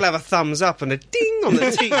 Maybe he'll have a thumbs up and a ding on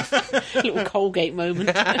the teeth. Little Colgate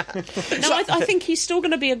moment. No, I think he's still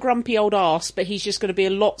going to be a grumpy old arse, but he's just going to be a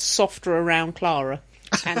lot softer around Clara.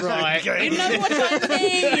 And right. You know what I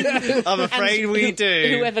mean? I'm afraid we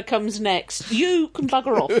do. Whoever comes next, you can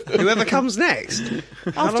bugger off. Whoever comes next?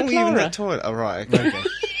 How long Clara. are you in that toilet? Oh, right. Okay.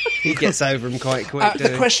 He gets over them quite quick.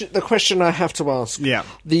 The question I have to ask. Yeah.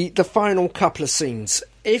 The final couple of scenes.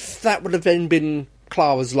 If that would have then been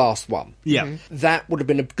Clara's last one, that would have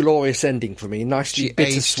been a glorious ending for me. Nicely She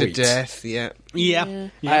bittersweet. aged to death. Yeah.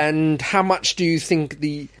 And how much do you think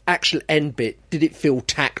the actual end bit did it feel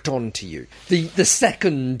tacked on to you? The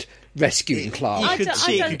second rescuing Clara. You could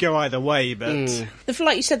see it could go either way, but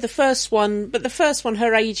like you said, the first one,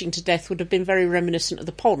 her aging to death would have been very reminiscent of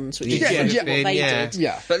the Ponds, which is what they did.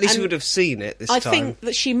 Yeah, but at least you would have seen it this time. I think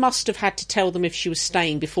that she must have had to tell them if she was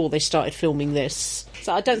staying before they started filming this.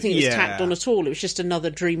 So I don't think it was tacked on at all. It was just another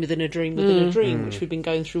dream within a dream within a dream, which we've been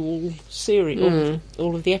going through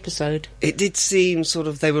all of the episode. It did seem sort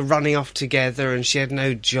of they were running off together, and she had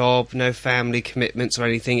no job, no family commitments or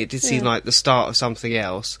anything. It did seem like the start of something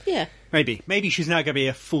else. Yeah. Maybe she's now going to be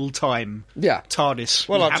a full-time TARDIS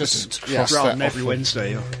inhabitant rather than every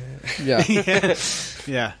Wednesday.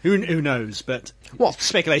 Yeah. Who knows? But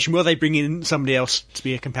speculation? Will they bring in somebody else to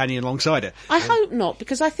be a companion alongside her? I hope not,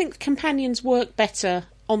 because I think companions work better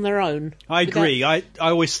on their own. I agree. I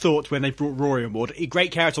always thought when they brought Rory on board, a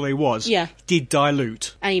great character though he was, did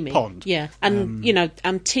dilute Amy. Pond. Yeah, and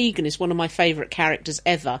Tegan is one of my favourite characters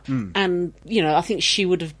ever, and I think she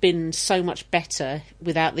would have been so much better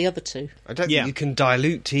without the other two. I don't think you can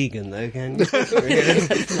dilute Tegan though, can you?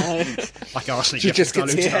 No. Like arsenic, she just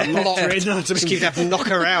gets just keep having to knock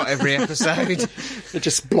her out every episode. It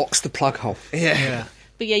just blocks the plug hole. Yeah.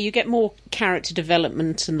 But you get more character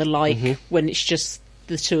development and the like when it's just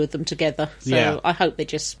the two of them together. So I hope they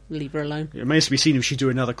just leave her alone. It remains to be seen if she do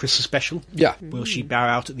another Christmas special. Yeah. Will she bow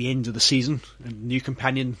out at the end of the season? A new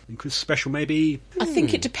companion in Christmas special, maybe? I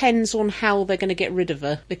think it depends on how they're going to get rid of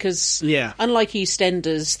her, because unlike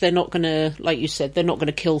EastEnders, they're not going to, like you said, they're not going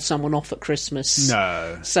to kill someone off at Christmas.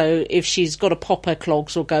 No. So if she's got to pop her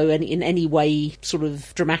clogs or go in any way sort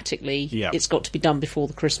of dramatically, it's got to be done before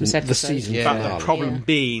the Christmas episode. The season But the problem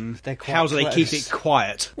being, how do they keep it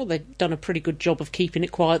quiet? Well, they've done a pretty good job of keeping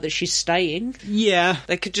it quiet that she's staying. Yeah.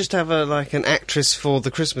 They could just have an actress for the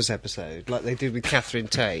Christmas episode, like they did with Catherine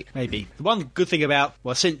Tate. Maybe. The one good thing about,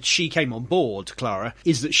 since she came on board, Clara,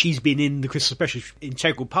 is that she's been in the Christmas special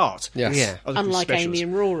integral part. Yes. Yeah. Unlike Amy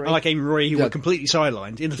and Rory. Unlike Amy and Rory, who were completely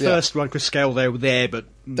sidelined. In the first one, Chris Scale, they were there, but...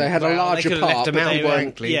 They had a larger they part, left them but out they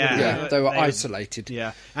weren't. They were isolated.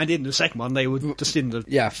 Yeah, and in the second one, they were just in the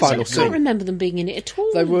final I can't remember them being in it at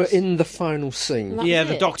all. They were in the final scene.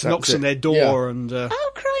 The Doctor knocks on their door, and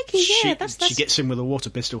oh crikey! She gets in with a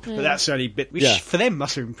water pistol. But that's the only bit which for them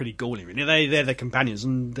must have been pretty galling. Really, they're the companions,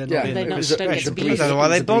 and they're not. They don't get to be. I don't know why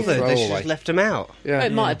they bothered. They should have left them out. Yeah.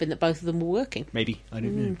 It might have been that both of them were working. Maybe I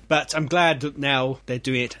don't know. But I'm glad that now they're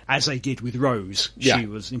doing it as they did with Rose. She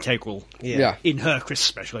was integral. In her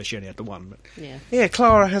Christmas special, she only had the one. But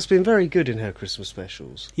Clara has been very good in her Christmas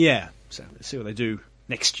specials. Yeah, so let's see what they do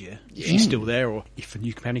next year. If she's still there, or if a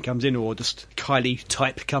new companion comes in, or just Kylie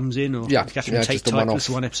type comes in, or Catherine Tate type. This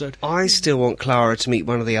one episode. I still want Clara to meet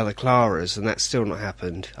one of the other Claras, and that's still not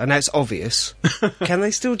happened. I know it's obvious. Can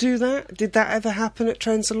they still do that? Did that ever happen at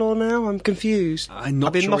Trenzalore now? I'm confused. I've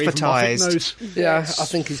been Moffatised. Yeah, I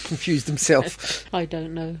think he's confused himself. I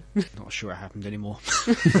don't know. Not sure it happened anymore.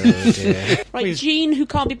 Oh dear. Right, Jean, who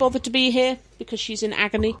can't be bothered to be here because she's in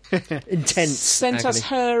agony. Intense. Sent us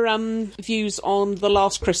her views on The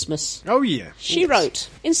Last Christmas. Oh, yeah. She wrote,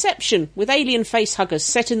 Inception, with alien facehuggers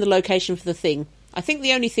set in the location for the thing. I think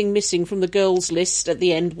the only thing missing from the girls' list at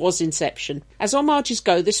the end was Inception. As homages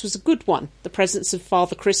go, this was a good one, the presence of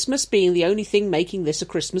Father Christmas being the only thing making this a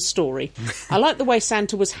Christmas story. I like the way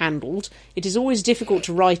Santa was handled. It is always difficult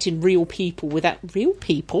to write in real people without... Real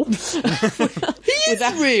people?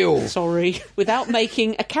 Without real. Sorry. Without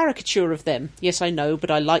making a caricature of them. Yes, I know,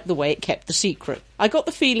 but I like the way it kept the secret. I got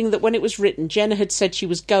the feeling that when it was written, Jenna had said she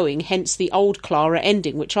was going, hence the old Clara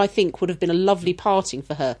ending, which I think would have been a lovely parting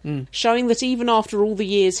for her, showing that even after all the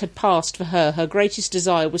years had passed for her, her greatest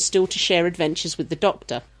desire was still to share adventures with the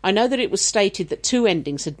Doctor. I know that it was stated that 2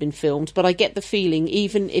 endings had been filmed, but I get the feeling,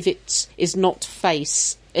 even if it is not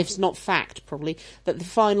if it's not fact, probably, that the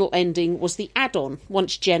final ending was the add-on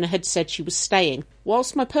once Jenna had said she was staying.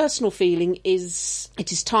 Whilst my personal feeling is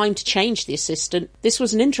it is time to change the assistant, this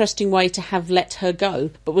was an interesting way to have let her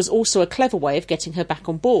go, but was also a clever way of getting her back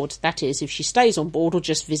on board, that is, if she stays on board or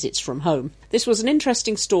just visits from home. This was an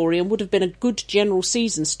interesting story and would have been a good general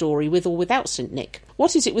season story with or without St. Nick.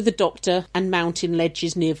 What is it with the Doctor and mountain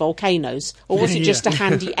ledges near volcanoes? Or was it just a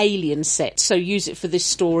handy alien set, so use it for this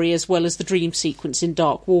story as well as the dream sequence in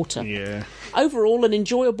Dark Water? Yeah. Overall, an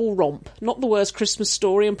enjoyable romp. Not the worst Christmas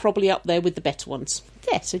story and probably up there with the better ones.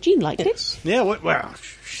 Yeah, so Jean liked it. Yeah, well,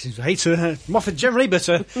 she's a hater. Moffat generally, but...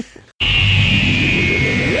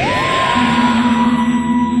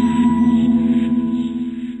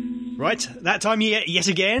 Right, that time yet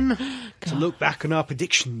again to look back on our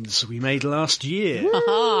predictions we made last year.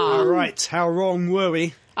 All right, how wrong were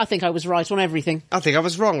we? I think I was right on everything. I think I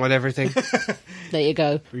was wrong on everything. There you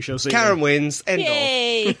go. We shall see. Karen wins. End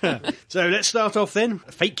Yay! of. So let's start off then.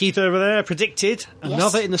 Fake Keith over there predicted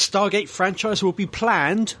another in the Stargate franchise will be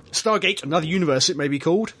planned. Stargate, another universe it may be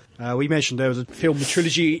called. We mentioned there was a film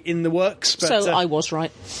trilogy in the works. But, so I was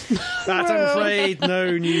right. But I'm afraid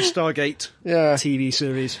no new Stargate TV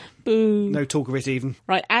series. Boo. No talk of it even.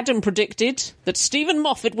 Right, Adam predicted that Stephen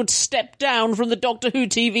Moffat would step down from the Doctor Who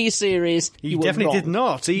TV series. He definitely did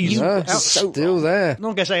not. He's still there. I'm not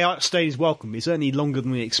going to say outstayed his welcome. He's certainly longer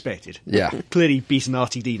than we expected. Yeah. Clearly beaten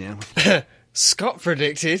RTD now. Scott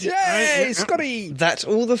predicted Yay, Scotty! that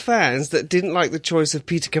all the fans that didn't like the choice of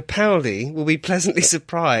Peter Capaldi will be pleasantly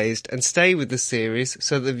surprised and stay with the series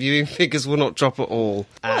so the viewing figures will not drop at all.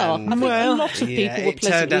 Well, and I think a lot of people were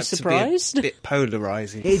pleasantly surprised. To be a bit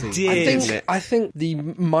polarising. It did. I think the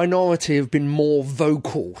minority have been more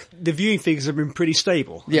vocal. The viewing figures have been pretty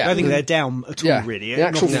stable. Yeah. I don't think they're down at all, really. The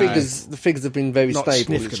actual figures have been very Not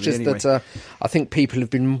stable. It's just anyway. that I think people have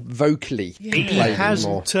been vocally complaining It has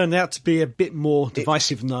more. turned out to be a bit more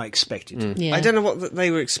divisive than I expected. Yeah. I don't know what they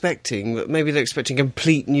were expecting, but maybe they're expecting a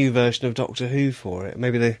complete new version of Doctor Who for it.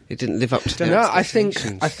 Maybe it didn't live up to their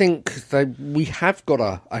expectations. I think we have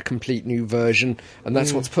got a complete new version, and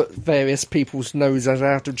that's what's put various people's noses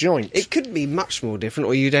out of joint. It could be much more different,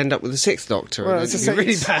 or you'd end up with a sixth Doctor. Well, and it'd be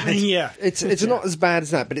really bad. Yeah. It's not as bad as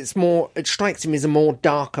that, but it's more. It strikes me as a more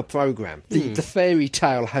darker program. The fairy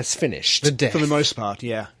tale has finished. The death. For the most part,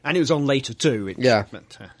 yeah. And it was on later too.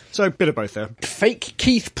 So a bit of both there. Fake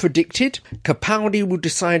Keith predicted Capaldi will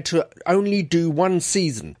decide to only do one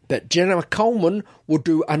season, but Jenna Coleman will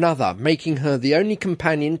do another, making her the only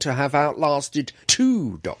companion to have outlasted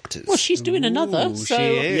 2 Doctors. Well, she's doing another, so she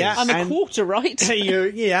is. Yeah, I'm a quarter right.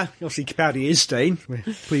 Yeah, obviously Capaldi is staying. We're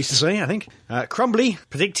pleased to say, I think. Crumbly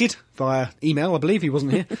predicted via email, I believe he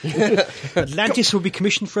wasn't here. Atlantis will be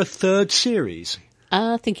commissioned for a 3rd series.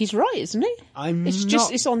 I think he's right, isn't he?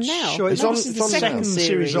 It's on now. Sure, This is the second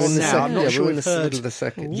series on now. I'm not sure we're in we've the middle heard of the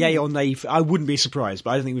second. yay or nay. I wouldn't be surprised,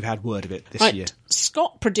 but I don't think we've had word of it this year.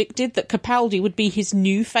 Scott predicted that Capaldi would be his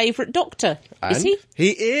new favourite Doctor. Is he?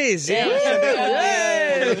 He is, yeah.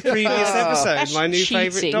 The previous episode, That's my new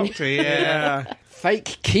cheating. favourite Doctor, yeah.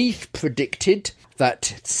 Fake Keith predicted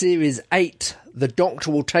that Series 8, the Doctor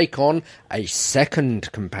will take on a second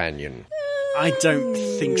companion. I don't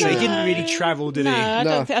think so. He didn't really travel, did he? I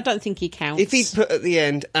don't think he counts. If he'd put at the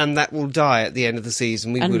end, and that will die at the end of the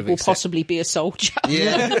season, we would have will accepted. possibly be a soldier.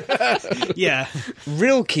 Yeah. Yeah.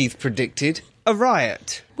 Real Keith predicted a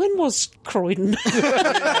riot. When was Croydon?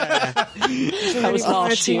 That was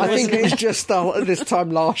last year. I think it was just this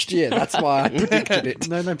time last year. That's why I predicted it.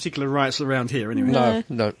 No particular riots around here, anyway.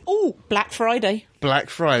 No. Oh, Black Friday. Black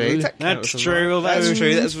Friday. That's true. That's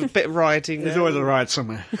true. That's a bit of rioting. There's always a riot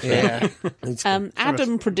somewhere. Yeah.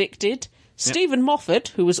 Adam predicted Stephen Moffat,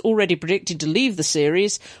 who was already predicted to leave the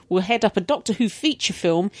series, will head up a Doctor Who feature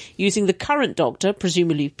film using the current Doctor,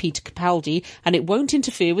 presumably Peter Capaldi, and it won't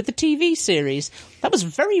interfere with the TV series. That was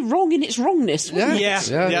very wrong in its wrongness, wasn't it? Yeah.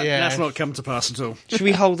 That's not come to pass at all. Should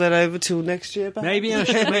we hold that over till next year? Perhaps? Maybe I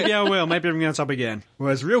should. Maybe I will. Maybe I'll bring that up again.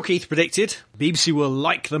 Whereas Real Keith predicted BBC will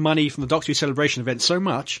like the money from the Doctor Who celebration event so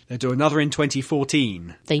much they'll do another in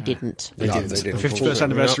 2014. They didn't. They didn't. The 51st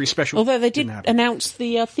anniversary special. Although they did announce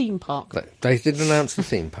the theme park. They did announce the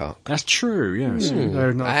theme park. That's true, yes.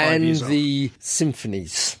 And the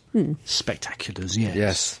symphonies. Spectaculars, yes.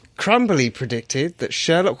 Yes. Crumbly predicted that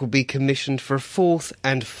Sherlock will be commissioned for a 4th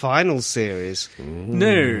and final series. No.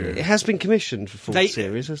 It has been commissioned for 4th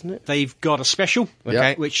series, hasn't it? They've got a special,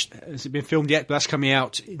 Okay. which hasn't been filmed yet, but that's coming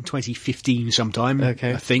out in 2015 sometime,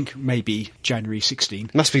 Okay. I think, maybe January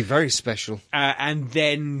 16. Must be very special. And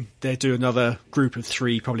then they'll do another group of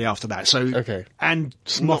 3 probably after that. So, Okay. And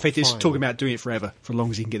Moffat is talking about doing it forever, for as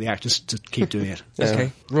long as he can get the actors to keep doing it.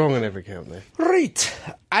 Okay. Wrong on every count there. Right.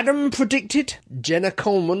 Adam predicted Jenna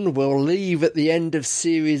Coleman will leave at the end of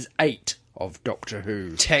Series 8 of Doctor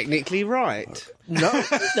Who. Technically right. No.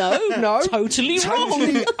 Totally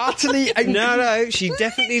wrong. Utterly. No, she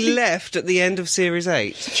definitely left at the end of Series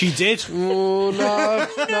 8. She did? Oh, no.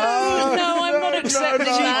 No, I'm not accepting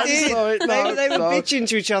that. She did. They were bitching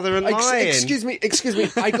to each other and lying. Excuse me.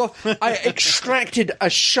 I extracted a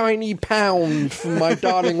shiny pound from my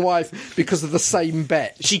darling wife because of the same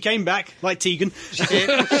bet. She came back, like Tegan. She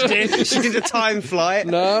did. She did a time flight.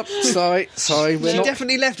 No, sorry. She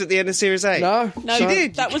definitely left at the end of Series 8. No, she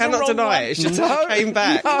did. That You was a cannot wrong deny one. it. It's just No. came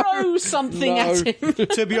back. Throw something at him.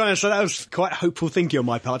 To be honest, that was quite hopeful thinking on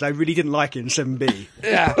my part. I really didn't like it in 7B.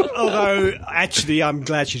 Yeah. Although, actually, I'm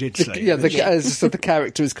glad she did say. The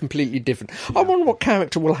character is completely different. I wonder what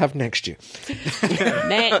character we'll have next year.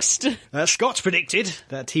 Next. Scott's predicted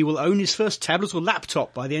that he will own his first tablet or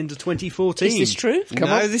laptop by the end of 2014. Is this true?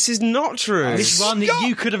 No, this is not true. This is one that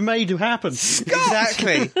you could have made to happen.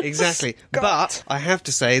 Exactly. But I have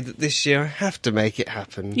to say that this year I have to make it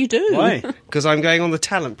happen. You do? Why? Because I'm going on the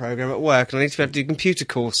talent programme at work and I need to be able to do computer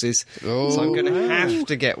courses. So I'm going to have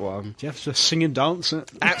to get one. Do you have to sing and dance?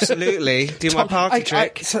 Absolutely. Do my party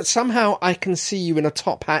trick. So somehow I can see you in a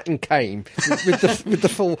top hat and cane with the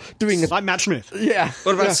full doing like Matt Smith. Yeah.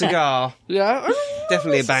 What about a cigar? Yeah.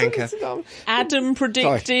 Definitely a banker. Adam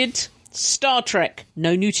predicted Star Trek.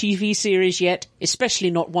 No new TV series yet,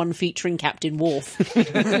 especially not one featuring Captain Worf. He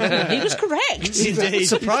was correct. Indeed.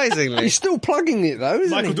 Surprisingly. He's still plugging it, though, isn't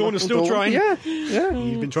Michael he? Dorner's still trying. Yeah.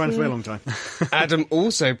 You've been trying for a very long time. Adam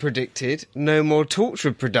also predicted no more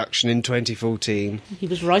Torchwood production in 2014. He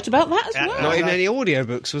was right about that as well. Not in any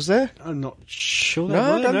audiobooks, was there? I'm not sure.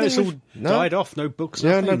 It's all died off. No books.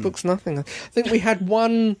 Yeah, Nothing. no books, nothing. I think we had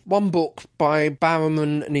one book by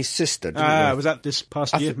Barrowman and his sister. Didn't we? Was that this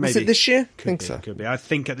past year? Was it this year? I think Could so. Could be. I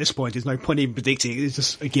think at this point there's no point in predicting it. It's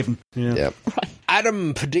just a given. Yeah. Right.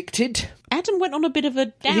 Adam predicted. Adam went on a bit of a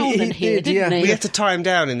downer here, didn't he? We had to tie him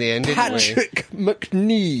down in the end, didn't we? Patrick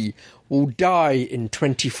McNee will die in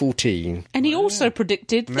 2014. And he also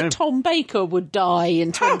predicted that Tom Baker would die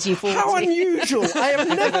in 2014. How unusual! I have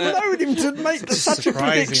never known him to make such a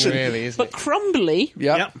prediction. Really, isn't But Crumbly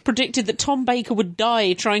predicted that Tom Baker would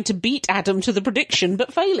die trying to beat Adam to the prediction,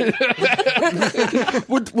 but failing.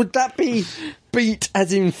 Would that be beat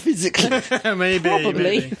as in physically? Maybe.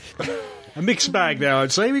 Probably. Maybe. A mixed bag there,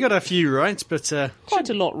 I'd say. We got a few right, but... quite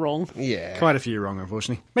a lot wrong. Yeah. Quite a few wrong,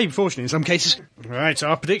 unfortunately. Maybe fortunately in some cases. Right,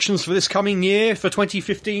 our predictions for this coming year, for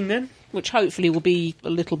 2015 then? Which hopefully will be a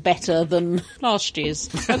little better than last year's.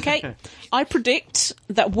 Okay, I predict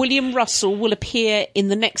that William Russell will appear in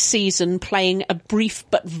the next season playing a brief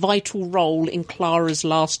but vital role in Clara's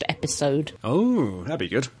last episode. Oh, that'd be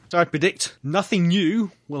good. So I predict nothing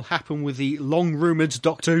new will happen with the long-rumoured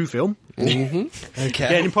Doctor Who film. Mm-hmm.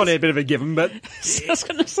 Okay. Yeah, probably a bit of a given, but... I was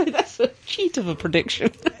going to say that's a cheat of a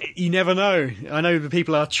prediction. You never know. I know the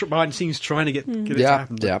people are behind the scenes trying to get it to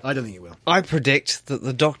happen, but I don't think it will. I predict that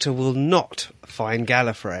the Doctor will not find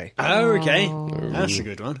Gallifrey. Oh, okay. That's a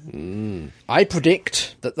good one. I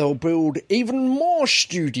predict that they'll build even more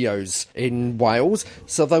studios in Wales,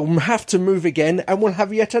 so they'll have to move again and we'll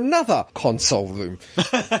have yet another console room.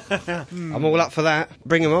 I'm all up for that.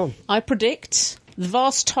 Bring him on. I predict the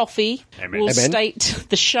Vast Toffee will state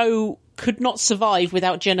the show could not survive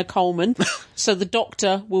without Jenna Coleman, so the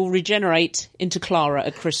Doctor will regenerate into Clara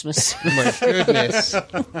at Christmas. My goodness.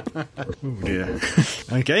 Oh dear.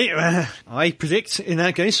 Okay, I predict, in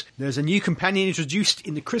that case, there's a new companion introduced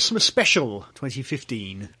in the Christmas special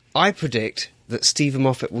 2015. I predict that Stephen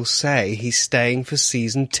Moffat will say he's staying for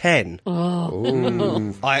season 10.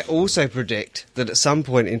 Oh. I also predict that at some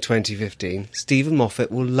point in 2015, Stephen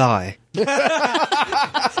Moffat will lie. Is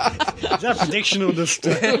that prediction or just...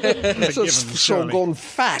 It's a gone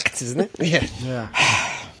fact, isn't it? Yeah.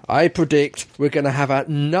 I predict we're going to have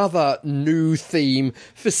another new theme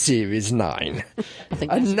for Series 9.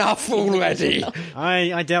 Enough already.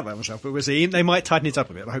 I doubt that myself, but we'll see. They might tighten it up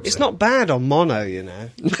a bit. I hope It's not bad on mono, you know.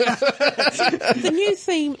 The new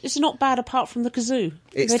theme is not bad apart from the kazoo.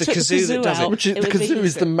 It's the kazoo that does it. Which is, the kazoo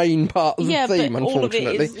is the main part of the theme, but all of it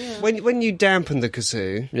unfortunately. is, When you dampen the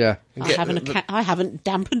kazoo... Yeah. I haven't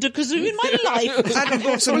dampened a kazoo in my life. I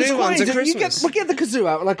bought some new ones at Christmas. We'll get the kazoo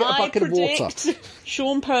out and I'll get a bucket of water.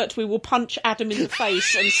 Sean Pertwee will punch Adam in the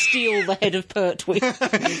face and steal the head of Pertwee.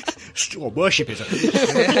 Worship it.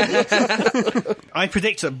 I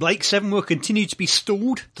predict that Blake 7 will continue to be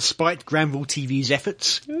stalled despite Granville TV's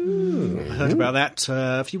efforts. I heard about that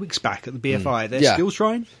a few weeks back at the BFI. They're still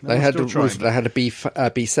trying. They had a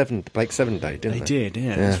B7 Blake 7 day, didn't they? They did,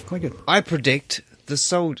 yeah. It's quite good. I predict the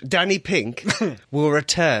soldier Danny Pink will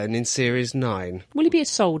return in Series 9. Will he be a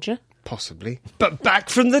soldier? Possibly. But back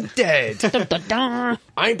from the dead. Dun, dun, dun.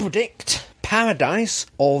 I predict Paradise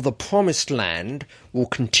or the Promised Land will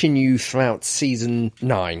continue throughout Season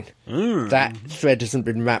 9. That thread hasn't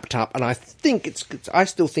been wrapped up, and I still think it's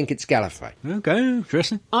Gallifrey. Okay,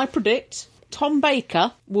 interesting. I predict Tom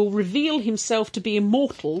Baker will reveal himself to be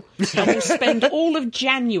immortal and will spend all of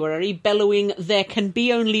January bellowing "There can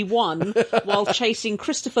be only one" while chasing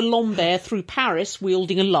Christopher Lambert through Paris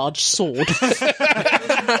wielding a large sword.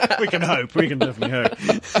 We can hope. We can definitely hope.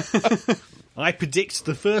 I predict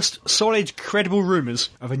the first solid, credible rumours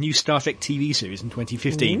of a new Star Trek TV series in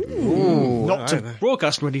 2015. Not to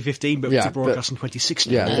broadcast in 2015, but to broadcast in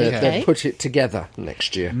 2016. Yeah, they'll put it together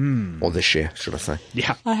next year. Or this year, should I say.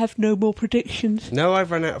 Yeah. I have no more predictions. No,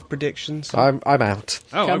 I've run out of predictions. I'm out.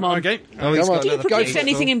 Oh, Come on. okay. Oh, he's got Do you another predict thing.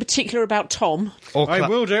 anything in particular about Tom? I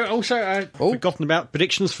will do. Also, I've forgotten about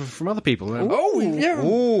predictions from other people.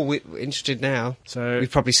 Oh, we're interested now. So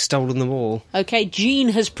we've probably stolen them all. Okay, Jean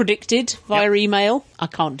has predicted via email. I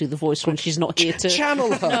can't do the voice when she's not here to...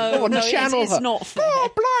 Channel her. No, it's not fair. Oh,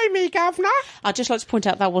 blimey, Governor. I'd just like to point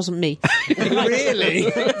out that wasn't me. Really?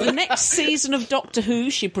 The next season of Doctor Who,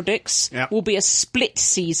 she predicts, will be a split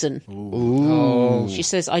season. Ooh. She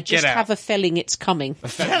says, I just have a feeling it's coming. A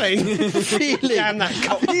feeling? Feeling.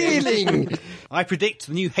 Feeling. I predict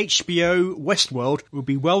the new HBO Westworld will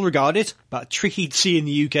be well regarded, but tricky to see in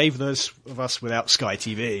the UK for those of us without Sky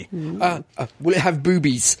TV. Will it have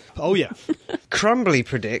boobies? Oh, yeah. Crumbly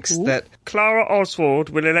predicts that Clara Oswald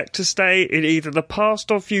will elect to stay in either the past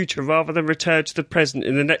or future rather than return to the present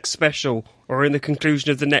in the next special or in the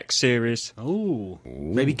conclusion of the next series. Oh,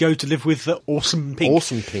 maybe go to live with Awesome Pink.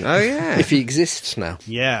 Awesome Pink. Oh, yeah. If he exists now.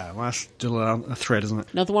 Yeah, well, that's still a thread, isn't it?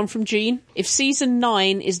 Another one from Jean. If season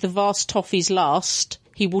 9 is the Vast Toffee's last,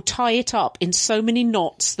 he will tie it up in so many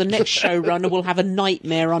knots the next showrunner will have a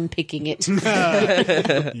nightmare unpicking it.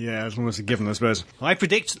 Yeah, as long as it's a given, I suppose. I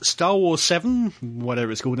predict that Star Wars 7,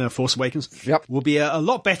 whatever it's called now, Force Awakens, will be a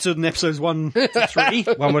lot better than episodes 1 to 3.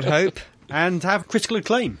 One would hope. And have critical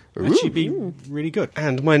acclaim. Actually be really good.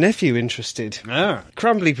 And my nephew interested. Ah.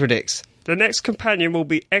 Crumbly predicts the next companion will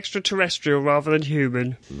be extraterrestrial rather than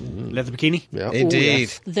human. Leather bikini? Yeah.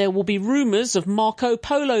 Indeed. There will be rumours of Marco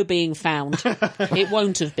Polo being found. It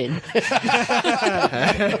won't have been.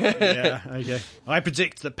 Yeah, okay. I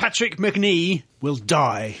predict that Patrick McNee will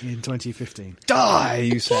die in 2015. Die,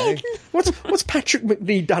 you say? What's Patrick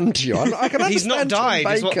McNee done to you? I can He's not understand Tom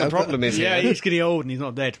died, is what the Baker, problem is. Yeah, he's getting old and he's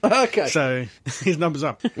not dead. Okay. So, his number's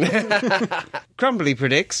up. Crumbly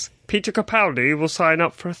predicts Peter Capaldi will sign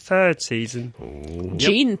up for a third season.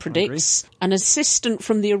 Jean predicts an assistant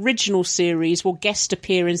from the original series will guest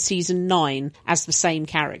appear in season 9 as the same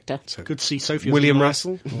character. So good to see Sophie. William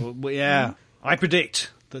Russell? Well, yeah. I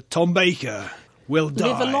predict that Tom Baker will die.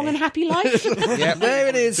 Live a long and happy life. Yep. There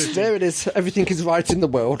it is. There it is. Everything is right in the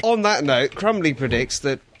world. On that note, Crumbly predicts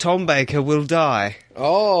that Tom Baker will die.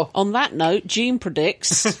 Oh. On that note, Jean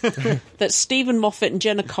predicts that Stephen Moffat and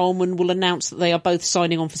Jenna Coleman will announce that they are both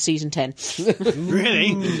signing on for season 10. Really?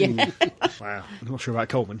 Yeah. Wow. I'm not sure about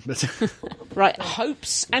Coleman, but... Right,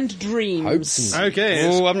 hopes and dreams. Okay.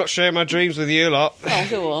 Oh, I'm not sharing my dreams with you lot. Oh,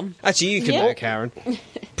 go on. Actually, you can do it, Karen.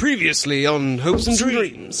 Previously on Hopes and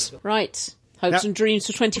Dreams. Right. Hopes and dreams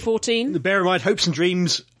for 2014. Bear in mind, hopes and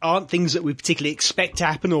dreams aren't things that we particularly expect to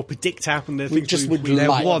happen or predict to happen. They're We things just would we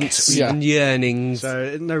like. Wants Yeah. and yearnings.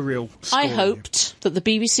 So, no real I story. hoped that the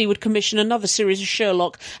BBC would commission another series of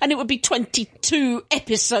Sherlock and it would be 22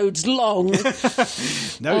 episodes long.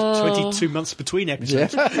 No, 22 months between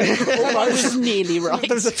episodes. I was nearly right.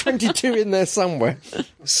 There's a 22 in there somewhere.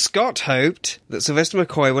 Scott hoped that Sylvester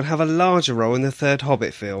McCoy would have a larger role in the third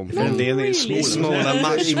Hobbit film. He's Smaller,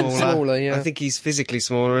 much smaller. Smaller, yeah. I think he's physically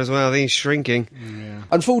smaller as well. I think he's shrinking.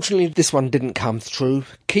 Unfortunately, this one didn't come through.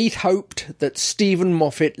 Keith hoped that Stephen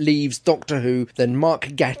Moffat leaves Doctor Who, then Mark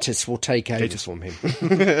Gatiss will take over from him.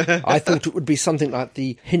 I thought it would be something like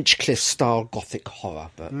the Hinchcliffe-style gothic horror,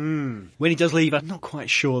 but... When he does leave, I'm not quite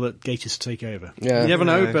sure that Gators will take over. Yeah. You never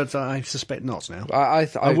know, but I suspect not now.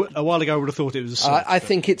 A while ago, I would have thought it was a soft, I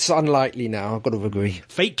think it's unlikely now, I've got to agree.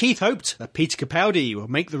 Fake Keith hoped that Peter Capaldi will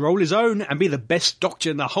make the role his own and be the best Doctor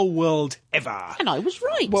in the whole world ever. And I was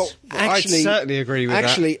right. Well, actually, I'd certainly agree with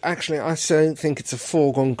that. Actually, I don't think it's a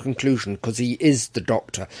foregone conclusion because he is the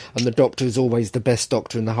Doctor, and the Doctor is always the best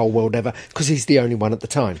Doctor in the whole world ever because he's the only one at the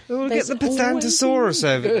time. We'll get the Pythantosaurus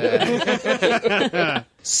over there.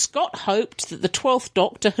 Scott hoped that the 12th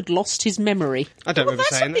Doctor had lost his memory. I don't remember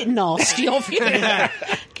That's saying a bit that. nasty of you.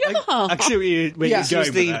 God. I see where you're going It was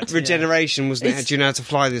with the that. regeneration, wasn't it? Do you know how to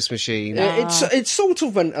fly this machine? It sort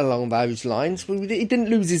of went along those lines. He didn't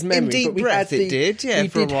lose his memory. In Deep but we Breath had the, it did, yeah, we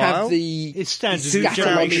for a did while. have the It's standard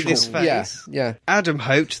Scatterbrained his Yeah, face. yeah. Adam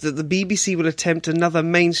hoped that the BBC will attempt another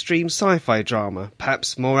mainstream sci-fi drama,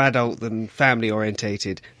 perhaps more adult than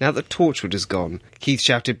family-orientated. Now that Torchwood is gone, Keith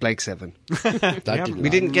shouted Blake 7. We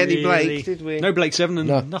didn't get any Blake, did we? No Blake 7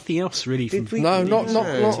 and nothing else really. Did we? No, not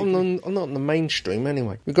on the mainstream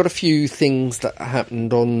anyway. We've got a few things that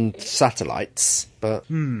happened on satellites, but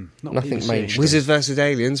nothing BBC. mainstream. Wizards vs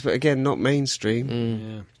Aliens, but again, not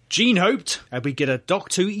mainstream. Gene hoped we'd get a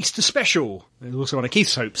Doctor Who Easter special. It was also one of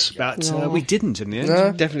Keith's hopes, but we didn't in the end.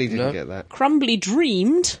 No, definitely didn't get that. Crumbly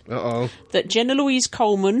dreamed that Jenna Louise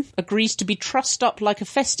Coleman agrees to be trussed up like a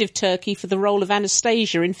festive turkey for the role of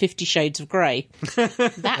Anastasia in 50 Shades of Grey. That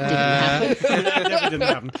didn't happen. That never didn't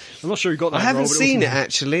happen. I'm not sure who got that. I haven't role, but seen it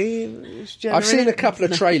actually. I've seen a couple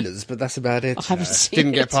of trailers, but that's about it. I haven't seen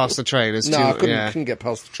Didn't it. get past the trailers. No, I couldn't get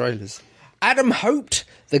past the trailers. Adam hoped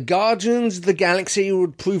the Guardians of the Galaxy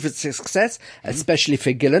would prove a success, especially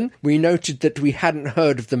for Gillen. We noted that we hadn't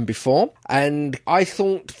heard of them before, and I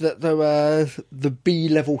thought that they were the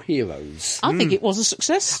B-level heroes. I think it was a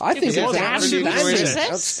success. I think it was an absolute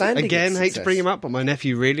success. Outstanding Again, success. hate to bring him up, but my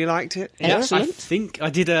nephew really liked it. Yeah, Excellent. I think I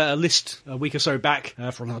did a list a week or so back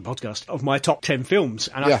for another podcast of my top 10 films,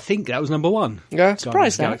 and I think that was number one. Yeah,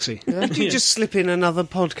 surprised that. Galaxy. Did you just slip in another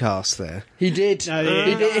podcast there? He did.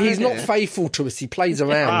 He's not faithful to us. He plays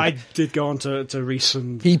around. I did go on to read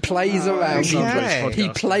some... He plays around. okay. He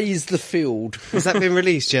plays the field. Has that been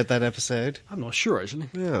released yet, that episode? I'm not sure, actually.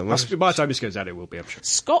 Yeah, by the time this goes out, it will be, I'm sure.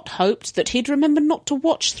 Scott hoped that he'd remember not to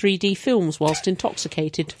watch 3D films whilst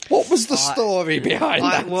intoxicated. What was the story behind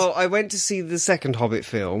that? Well, I went to see the second Hobbit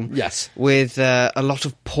film. Yes. With a lot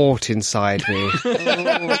of port inside me.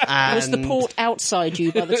 Was the port outside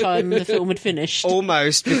you by the time the film had finished?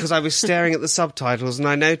 Almost, because I was staring at the subtitles and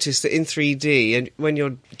I noticed that in 3D, and when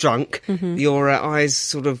you're drunk, your eyes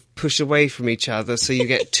sort of push away from each other, so you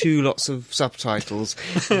get two lots of subtitles.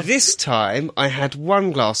 This time, I had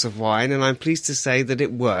one glass of wine, and I'm pleased to say that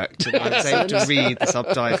it worked, and I was able to read the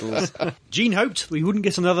subtitles. Gene hoped we wouldn't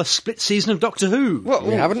get another split season of Doctor Who. Well,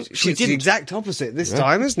 we haven't. It's the exact opposite this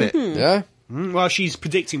time, isn't it? Yeah. Well, she's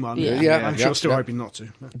predicting one. Yeah. I'm sure still hoping not to.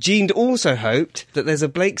 Jean also hoped that there's a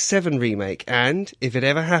Blake 7 remake and, if it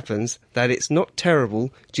ever happens, that it's not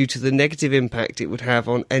terrible due to the negative impact it would have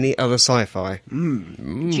on any other sci-fi.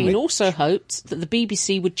 Jean also hoped that the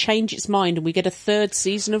BBC would change its mind and we get a third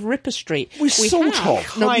season of Ripper Street. We sort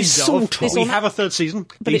of. No, we sort of. We have a third season.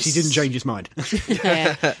 But BBC didn't change its mind.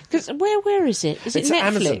 Because where is it? Is it It's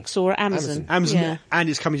Netflix or Amazon? Amazon, and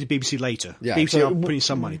it's coming to BBC later. Yeah, BBC so are putting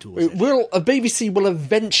some money towards it. BBC will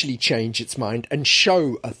eventually change its mind and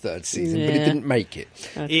show a third season, but it didn't make it.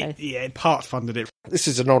 Okay. It part funded it. This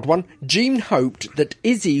is an odd one. Jean hoped that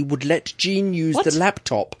Izzy would let Jean use the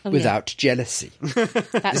laptop without jealousy.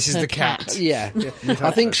 This is the cat. Yeah.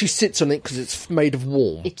 I think she sits on it because it's made of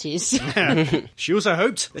warm. It is. She also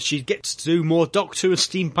hoped that she'd get to do more Doctor Who and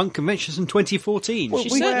steampunk conventions in 2014. She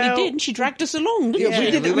certainly did, and she dragged us along, didn't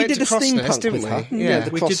she? We did a Crossness, steampunk didn't with we? her. Yeah.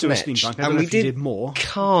 The we did do a Crossmatch. steampunk. I don't And know we if you did more.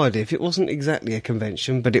 Cardiff. It wasn't exactly a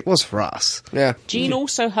convention, but it was for us. Yeah. Jean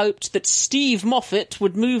also hoped that Steve Moffat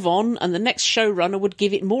would move on and the next showrunner would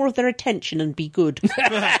give it more of their attention and be good.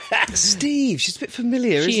 Steve, she's a bit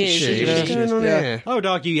familiar, She isn't is, she? yeah. What's going on here? I would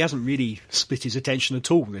argue he hasn't really split his attention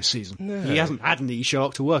at all this season. No. He hasn't had an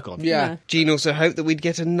E-Shark to work on. Yeah. Jean also hoped that we'd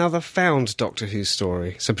get another found Doctor Who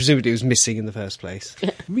story, so presumably it was missing in the first place.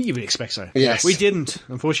 We would expect so. Yes. We didn't.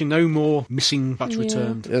 Unfortunately, no more missing but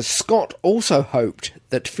returned. Scott also hoped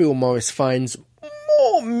that Phil Morris finds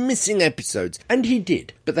more missing episodes, and he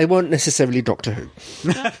did, but they weren't necessarily Doctor Who.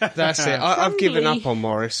 That's it. I've given up on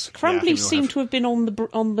Morris. Crumbly seemed to have been on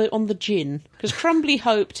the gin, because Crumbly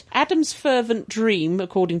hoped Adam's fervent dream,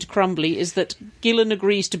 according to Crumbly, is that Gillen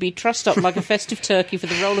agrees to be trussed up like a festive turkey for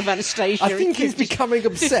the role of Anastasia. I think he's becoming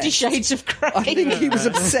obsessed. 50 Shades of Grey. I think he was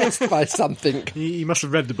obsessed by something. He must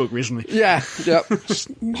have read the book recently. Yeah.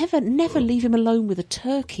 Just never leave him alone with a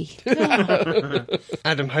turkey.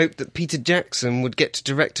 Adam hoped that Peter Jackson would get to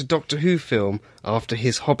direct a Doctor Who film after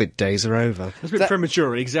his Hobbit days are over. That's a bit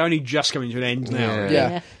premature, because they're only just coming to an end now.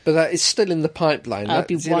 Yeah, but that is still in the pipeline. That'd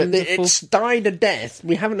be wonderful. It's died a death.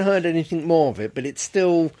 We haven't heard anything more of it, but it's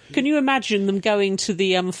still... Can you imagine them going to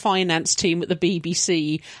the finance team at the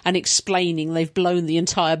BBC and explaining they've blown the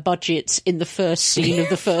entire budget in the first scene of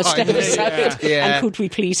the first episode? Yeah. And could we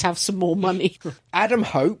please have some more money? Adam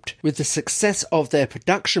hoped, with the success of their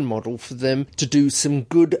production model, for them to do some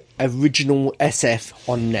good original SF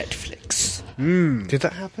on Netflix. Did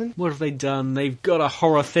that happen? What have they done? They've got a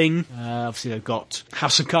horror thing. Obviously, they've got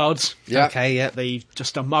House of Cards. Yeah. Okay, yeah. They've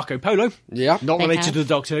just done Marco Polo. Yeah. Not They related have. to the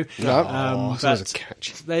Doctor Who. No. That was But a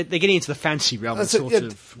catch. they're getting into the fancy realm. That's Sort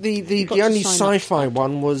of. The got to only sign up. sci-fi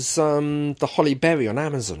one was the Holly Berry on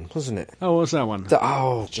Amazon, wasn't it? Oh, what's that one?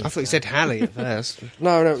 I thought you said Hallie at first.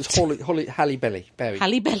 No, it was Halle Berry.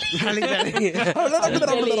 Halle Belly. Halle Belly.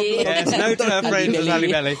 Belly. Yes, no to her friends as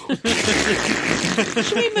Halle Belly.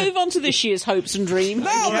 Should we move on to this year's hopes and dreams?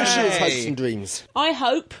 This year's hopes and dreams. I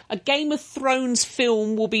hope a Game of Thrones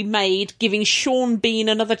film will be made, giving Sean Bean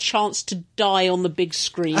another chance to die on the big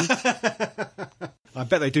screen. I I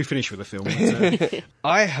bet they do finish with a film. But,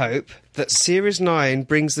 I hope that Series 9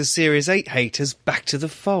 brings the Series 8 haters back to the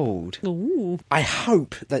fold. Ooh. I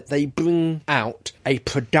hope that they bring out a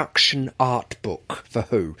production art book for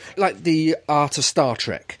Who. Like the art of Star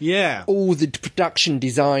Trek. Yeah. All the production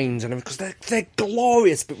designs and everything, because they're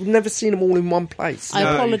glorious, but we've never seen them all in one place. I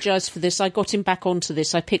apologise for this. I got him back onto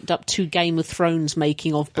this. I picked up 2 Game of Thrones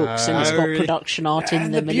making of books, and it's got production art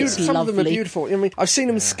in them, and it's some lovely. of them are beautiful. I mean, I've seen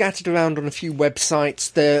them scattered around on a few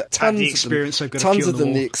websites. There are tons the experience, of them. I've got a few Tons on of the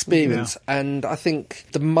them, wall. the experience. And I think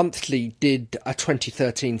the Monthly did a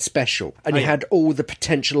 2013 special, and you had all the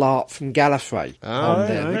potential art from Gallifrey on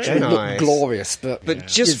there, which looked glorious. But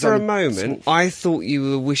just for a moment, I thought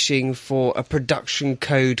you were wishing for a production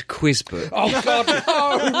code quiz book. Oh, God,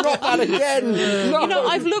 no, not that again. No. You know,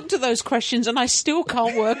 I've looked at those questions and I still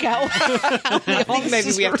can't work out how the I think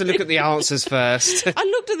maybe we have to look at the answers first. I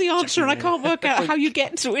looked at the answer and I can't work out how you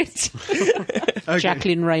get to it. Okay.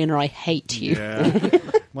 Jacqueline Rayner, I hate you. Yeah.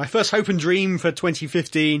 My first hope and dream for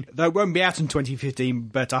 2015, though it won't be out in 2015,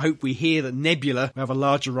 but I hope we hear that Nebula will have a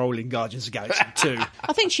larger role in Guardians of the Galaxy 2.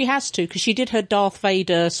 I think she has to, because she did her Darth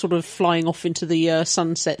Vader sort of flying off into the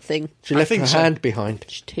sunset thing. She left her hand behind.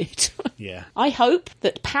 She did. Yeah. I hope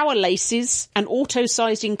that power laces and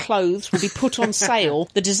auto-sizing clothes will be put on sale,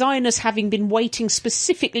 the designers having been waiting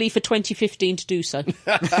specifically for 2015 to do so.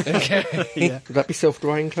 Okay. Yeah. Could that be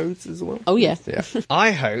self-drying clothes as well? Oh, yeah.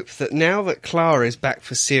 I hope that now that Clara is back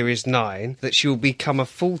for Series 9, that she will become a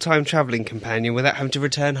full-time travelling companion without having to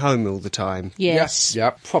return home all the time. Yes.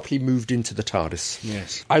 Yeah, properly moved into the TARDIS.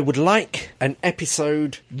 Yes. I would like an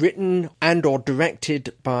episode written and or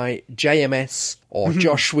directed by JMS or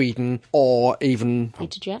Josh Whedon or even...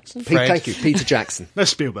 Peter Jackson? Thank you, Peter Jackson. No,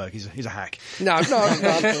 Spielberg, he's a hack. No.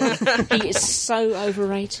 He is so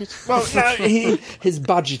overrated. Well, no, his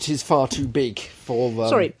budget is far too big for...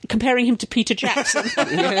 Sorry, comparing him to Peter Jackson.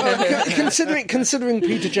 Considering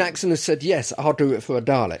Peter Jackson has said, yes, I'll do it for a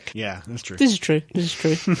Dalek. Yeah, that's true. This is true.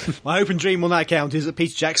 My hope and dream on that account is that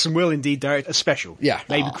Peter Jackson will indeed direct a special. Yeah.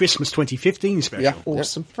 Maybe Christmas 2015 special. Yeah.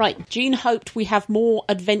 Awesome. Right, Jean hoped we have more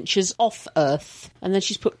adventures off Earth. And then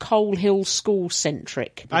she's put Coal Hill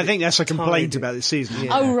school-centric. I think that's a complaint about this season. Yeah.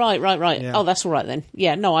 Oh, right. Yeah. Oh, that's all right then.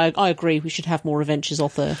 Yeah, no, I agree. We should have more adventures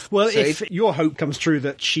off Earth. Well, if your hope comes true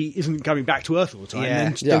that she isn't coming back to Earth all the time,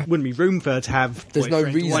 then there wouldn't be room for her to have There's no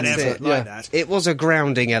reason like that. It was a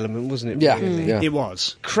grounding element, wasn't it? Yeah. Really? Yeah. It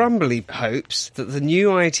was. Crumbly hopes that the new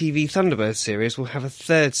ITV Thunderbird series will have a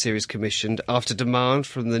 3rd series commissioned after demand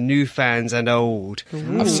from the new fans and old.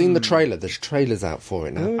 I've seen the trailer. There's trailers out for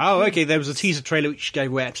it now. Oh, okay. There was a teaser trailer which gave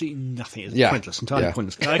away absolutely nothing. It was pointless, entirely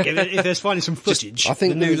pointless. Okay, if there's finally some footage. I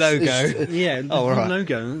think the new logo. Yeah, the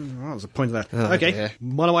logo. What was the point of that? Oh, okay. dear.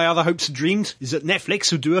 One of my other hopes and dreams is that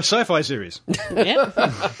Netflix will do a sci-fi series.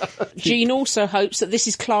 Jean also hopes that this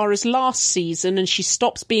is Clara's last season and she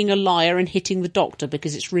stops being a liar and hitting the Doctor,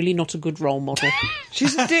 because it's really not a good role model.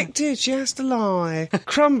 She's addicted, she has to lie.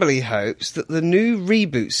 Crumbly hopes that the new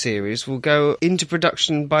reboot series will go into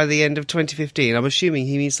production by the end of 2015. I'm assuming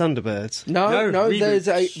he means Thunderbirds. No,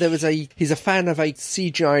 he's a fan of a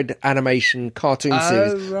CGI'd animation cartoon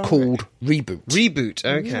series called Reboot. Reboot,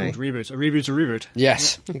 okay. A reboot.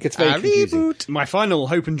 Yes, it gets very confusing. Reboot. My final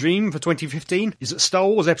hope and dream for 2015 is that Star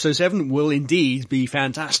Wars Episode 7 will indeed be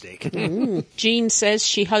fantastic. Jean says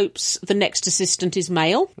she hopes the next assistant is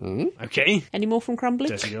male. Okay. Any more from Crumbly?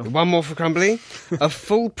 One more for Crumbly. A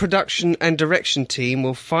full production and direction team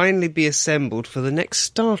will finally be assembled for the next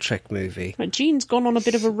Star Trek movie. Right, Jean's gone on a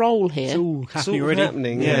bit of a roll here. It's all happening already.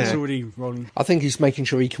 Yeah, it's already rolling. I think he's making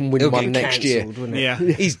sure he can win one next year. Yeah.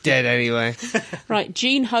 He's dead anyway. Right,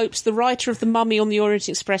 Jean hopes the writer of The Mummy on the Orient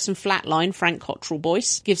Express and Flatline, Frank Cottrell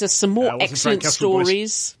Boyce, gives us some more excellent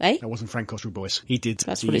stories. That wasn't Frank Cottrell Boyce. He did.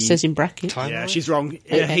 That's what it says in brackets. Yeah, she's wrong.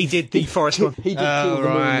 He did the Forest one. He did Kill the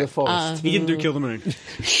Moon in the Forest. He didn't do Kill the Moon.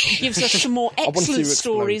 Gives us some more excellent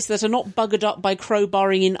stories that are not buggered up by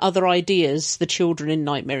crowbarring in other ideas, the children in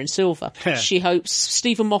Nightmare in Silver. She hopes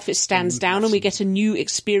Stephen Moffat stands down and we get a new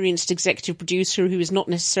experienced executive producer who is not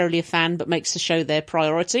necessarily a fan but makes the show their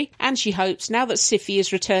priority. And she hopes now that Sci-Fi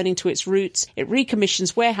is returning to its roots, it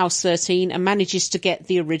recommissions Warehouse 13 and manages to get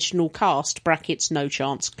the original cast, brackets, no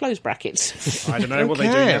chance, close brackets. I don't know what they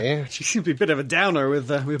do now. She seems to be a bit of a downer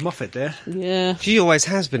with Moffat there. Yeah. She always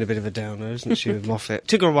has been a bit of a downer, isn't she, with Moffat?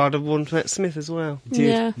 Took her a while to warn Matt Smith as well.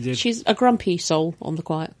 Did. She's a grumpy soul on the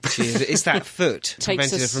quiet. She is. It's that foot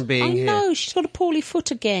prevented her from being here. No, she's got a poorly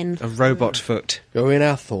foot again. A robot What foot? You're in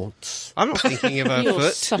our thoughts. I'm not thinking of her You're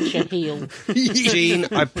foot. such a heel. Jean,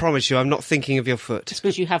 I promise you, I'm not thinking of your foot. It's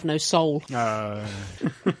because you have no soul.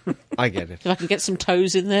 I get it. If I can get some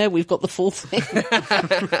toes in there, we've got the full thing.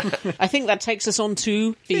 I think that takes us on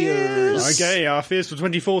to fears. Okay, our fears for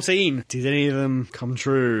 2014. Did any of them come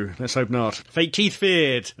true? Let's hope not. Fake Keith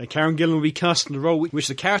feared that Karen Gillan would be cast in a role which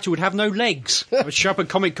the character would have no legs, would show up at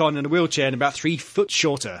Comic-Con in a wheelchair and about 3 foot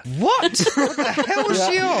shorter. What? What the hell was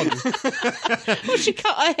she on? Well, she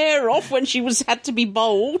cut her hair off when she had to be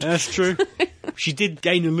bold. That's true. She did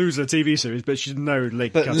gain and lose her TV series, but she's no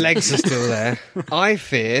leg But cutting. legs are still there. I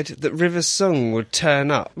feared that River Song would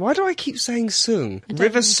turn up. Why do I keep saying Sung?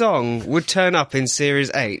 River Song would turn up in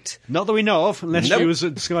Series 8. Not that we know of, unless she was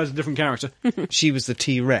disguised as a different character. She was the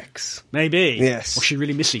T-Rex. Maybe. Yes. Was she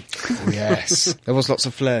really Missy? Yes. There was lots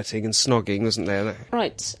of flirting and snogging, wasn't there?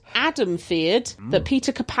 Right. Adam feared that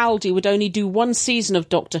Peter Capaldi would only do 1 season of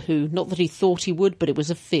Doctor Who. Not that he thought he would, but it was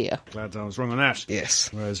a fear. Glad I was wrong on that. Yes.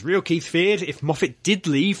 Whereas real Keith feared if Moffat did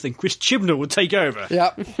leave, then Chris Chibnall would take over.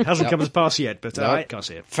 Yep. Hasn't come as pass yet, but I can't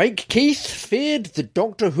see it. Fake Keith feared that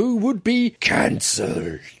Doctor Who would be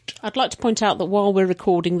cancelled. I'd like to point out that while we're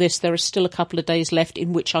recording this, there are still a couple of days left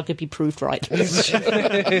in which I could be proved right. Given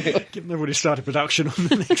they've already started production on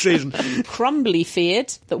the next season. Crumbly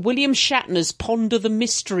feared that William Shatner's Ponder the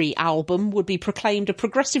Mystery album would be proclaimed a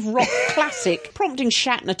progressive rock classic, prompting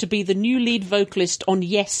Shatner to be the new lead vocalist on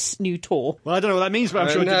Yes' new tour. Well, I don't know what that means, but I'm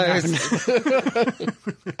sure it didn't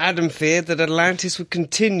happen. Adam feared that Atlantis would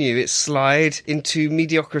continue its slide into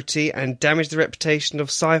mediocrity and damage the reputation of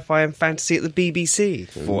sci-fi and fantasy at the BBC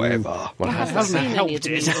forever. I haven't helped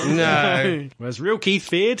it. No. Whereas real Keith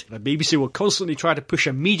feared that BBC will constantly try to push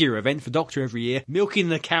a media event for Doctor every year, milking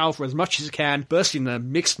the cow for as much as it can, bursting the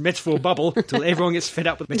mixed metaphor bubble until everyone gets fed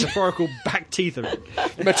up with metaphorical back teeth of it.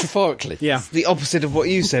 Metaphorically. Yeah. The opposite of what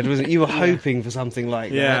you said, was that you were hoping for something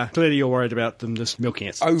like Yeah, that. clearly you're worried about them just milking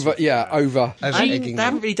it. Over. They egging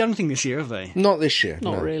haven't really done anything this year, have they? Not this year.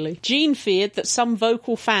 Not no. really. Jean feared that some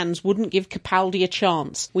vocal fans wouldn't give Capaldi a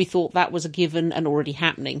chance. We thought that was a given and already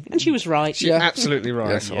happening. And she was right. She's absolutely right.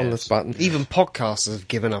 Yes, on this button. Even podcasters have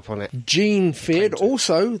given up on it. Jean feared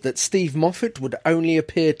also that Steve Moffat would only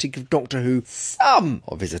appear to give Doctor Who some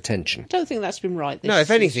of his attention. I don't think that's been right. No, if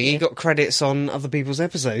anything, he got credits on other people's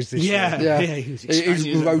episodes this year.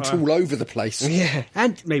 He wrote all over the place. Yeah.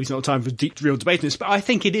 And maybe it's not time for real debate on this, but I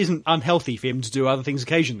think it isn't unhealthy for him to do other things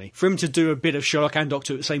occasionally. For him to do a bit of Sherlock and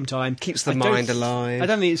Doctor at the same time. Keeps the mind alive. I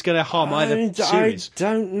don't think it's going to harm either series.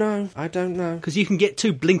 I don't know. Because you can get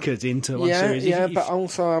too blinkered into one series. But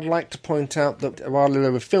also I'd like to point out that while they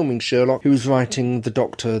were filming Sherlock, he was writing The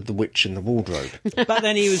Doctor, The Witch and the Wardrobe. But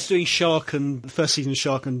then he was doing Sherlock and the first season of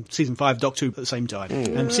Sherlock and season 5 Doctor Who at the same time.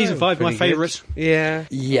 And season 5 my favourite. Yeah.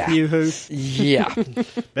 New Who. Yeah.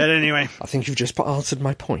 But anyway. I think you've just answered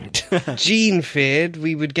my point. Jean feared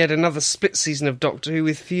we would get another split season of Doctor Who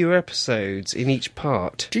with fewer episodes in each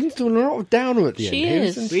part. Jean's doing a lot of downer at the She end.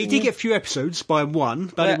 is. We did get few episodes by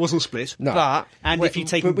one, but it wasn't split. No. But if you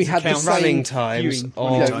take but we had the account running same times viewing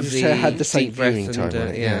of times. the had the same Deep Breath viewing time,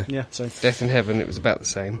 right? Yeah, so Death in Heaven, it was about the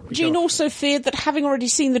same. Jean also feared that having already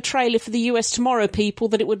seen the trailer for the US Tomorrow People,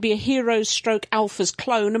 that it would be a Heroes stroke Alpha's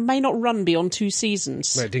clone and may not run beyond 2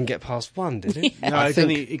 seasons. Well, it didn't get past 1, did it? no, I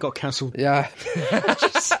think it got cancelled. Yeah.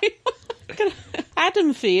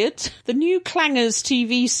 Adam feared the new Clangers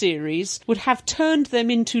TV series would have turned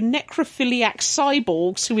them into necrophiliac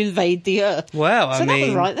cyborgs who invade the Earth. Well, so I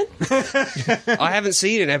mean... that was right then. I haven't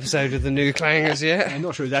seen an episode of the new Clangers yet. I'm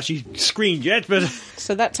not sure it's actually screened yet, but...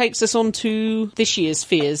 So that takes us on to this year's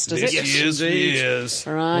fears, does it? This year's fears.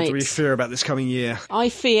 Right. What do we fear about this coming year? I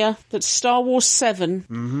fear that Star Wars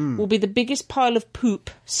 7 will be the biggest pile of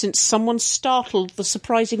poop since someone startled the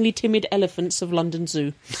surprisingly timid elephants of London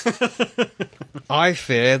Zoo. I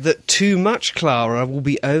fear that too much Clara will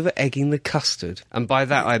be over-egging the custard. And by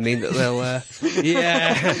that I mean that they'll...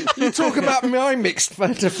 yeah. You talk about my mixed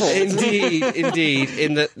metaphors. Indeed.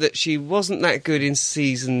 In that she wasn't that good in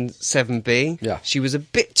season 7B. Yeah. She was a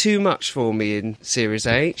bit too much for me in Series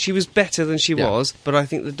 8. She was better than she was, but I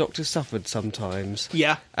think the Doctor suffered sometimes.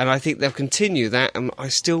 Yeah. And I think they'll continue that, and I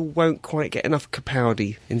still won't quite get enough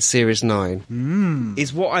Capaldi in Series 9.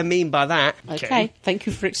 Is what I mean by that. Okay, thank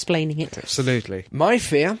you for explaining it. Absolutely. Huggery? My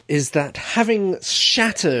fear is that having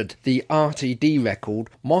shattered the RTD record,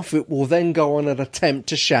 Moffat will then go on an attempt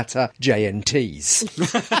to shatter JNT's.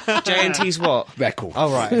 JNT's what? Record.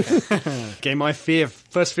 Oh, right. Okay, my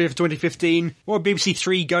first fear for 2015, well, BBC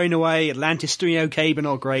Three going away, Atlantis doing okay but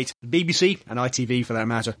not great. The BBC, and ITV for that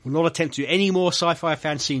matter, will not attempt to do any more sci-fi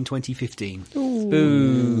fantasy in 2015.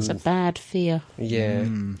 Ooh. It's a bad fear. Yeah.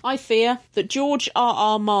 I fear that George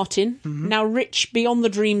R.R. Martin, now rich beyond the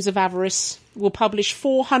dreams of avarice, will publish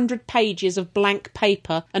 400 pages of blank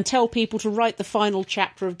paper and tell people to write the final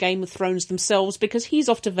chapter of Game of Thrones themselves because he's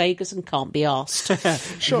off to Vegas and can't be asked.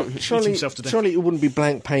 Surely it wouldn't be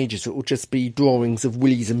blank pages, it will just be drawings of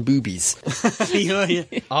willies and boobies.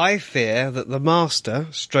 I fear that the Master,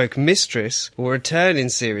 stroke Mistress, will return in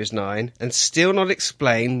Series 9 and still not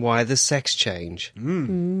explain why the sex change.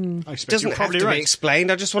 It doesn't have to be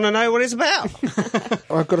explained, I just want to know what it's about.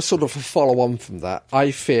 I've got a sort of a follow-on from that.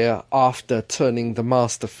 I fear after turning the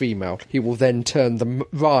Master female, he will then turn the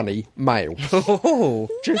Rani male.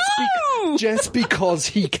 Just because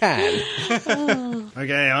he can.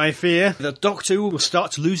 Okay, I fear that Doctor Who will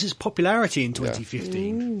start to lose its popularity in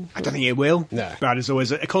 2015. I don't think it will. No. But it's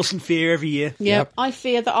always a constant fear every year. Yep. I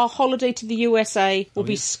fear that our holiday to the USA will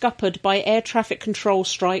be scuppered by air traffic control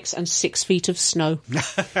strikes and 6 feet of snow.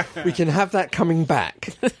 We can have that coming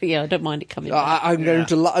back. Yeah, I don't mind it coming back. I'm going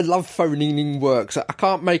to I love phoning in work. So I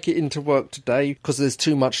can't make it into work today because there's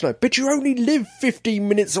too much snow. But you only live 15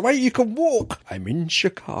 minutes away. You can walk. I'm in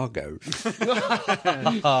Chicago.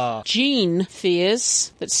 Jean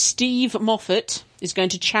fears that Steve Moffat is going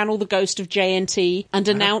to channel the ghost of JNT and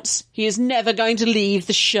announce he is never going to leave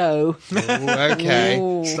the show.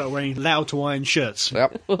 Okay. Start wearing loud Hawaiian shirts.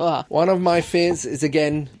 Yep. One of my fears is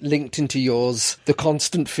again linked into yours, the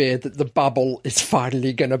constant fear that the bubble is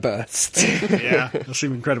finally going to burst. Yeah, that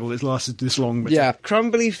seems incredible it's lasted this long. But yeah.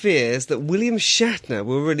 Crumbly fears that William Shatner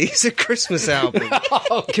will release a Christmas album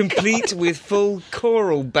complete with full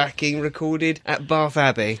choral backing recorded at Bath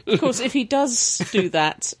Abbey. Of course, if he does do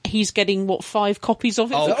that, he's getting, 5 copies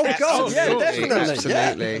of it? Oh, God, yeah, definitely.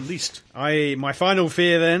 Absolutely. At least. My final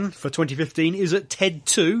fear then for 2015 is that Ted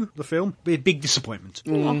 2, the film, will be a big disappointment.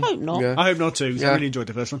 I hope not. Yeah. I hope not too, because I really enjoyed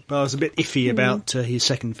the first one. But I was a bit iffy about his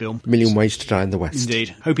second film. A Million Ways to Die in the West.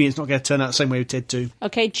 Indeed. Hoping it's not going to turn out the same way with Ted 2.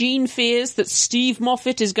 Okay, Jean fears that Steve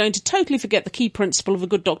Moffat is going to totally forget the key principle of a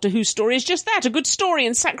good Doctor Who story is just that, a good story,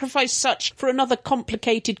 and sacrifice such for another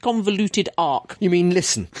complicated, convoluted arc. You mean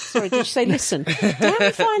listen? Sorry, did you say listen?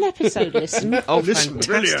 Damn fine episode, listen. Oh, Listen,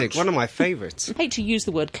 fantastic. brilliant. One of my favourites. I hate to use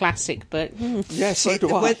the word classic, but... Yes, so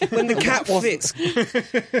do I. When the cat fits.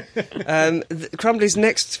 Crumbly's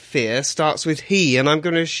next fear starts with he, and I'm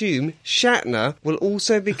going to assume Shatner will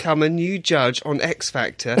also become a new judge on X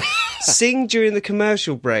Factor, sing during the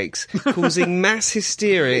commercial breaks, causing mass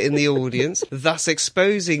hysteria in the audience, thus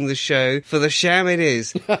exposing the show for the sham it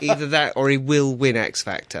is. Either that or he will win X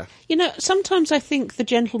Factor. You know, sometimes I think the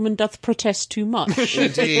gentleman doth protest too much.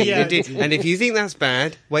 Indeed, indeed. And if you think that's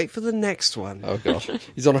bad, wait for the next one. Oh, gosh.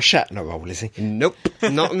 He's on a Shatner roll, is he? Nope,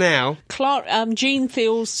 not now. Jean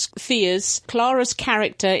fears Clara's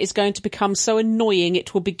character is going to become so annoying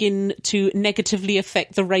it will begin to negatively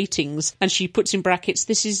affect the ratings. And she puts in brackets,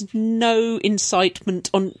 this is no incitement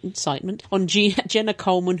on Jenna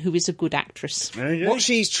Coleman, who is a good actress. What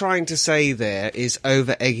she's trying to say there is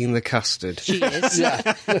over-egging the custard. She is.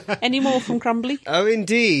 Yeah. Any more from Crumbly? Oh,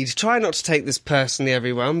 indeed. Try not to take this personally,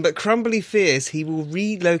 everyone, but Crumbly fears he will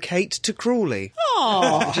relocate to Crawley.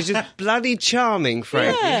 Oh. Which is just bloody charming,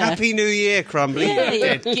 frankly. Yeah. Happy New Year, Crumbly. Yeah, you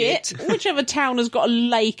dead git. git. Whichever town has got a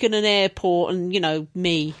lake and an airport and,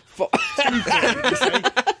 me. To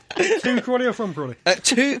Crawley or from Crawley?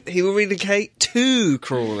 He will relocate to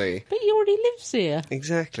Crawley. But he already lives here.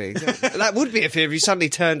 Exactly. That would be a fear if you suddenly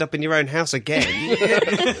turned up in your own house again.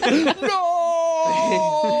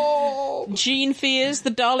 Jean fears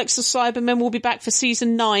the Daleks or Cybermen will be back for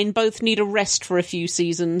season 9. Both need a rest for a few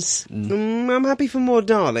seasons. I'm happy for more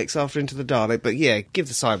Daleks after Into the Dalek, but yeah, give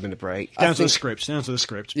the Cybermen a break. Down to the script.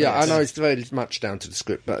 Yeah, I know it's very much down to the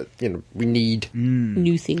script, but, we need...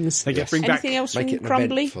 new things. Anything else from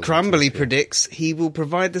Crumbly? Crumbly predicts he will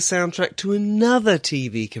provide the soundtrack to another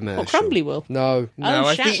TV commercial. Oh, Crumbly will? No,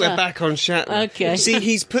 I think we're back on Shatner. Okay. See,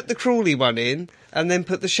 he's put the Crawley one in, and then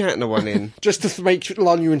put the Shatner one in. Just to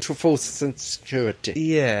lull you into a false sense of security.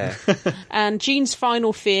 Yeah. And Jean's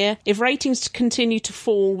final fear, if ratings continue to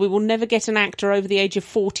fall, we will never get an actor over the age of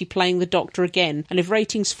 40 playing the Doctor again. And if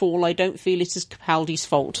ratings fall, I don't feel it is Capaldi's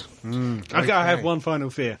fault. I have one final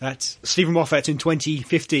fear. That Stephen Moffat in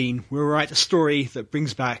 2015 will write a story that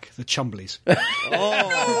brings back the Chumbleys. No,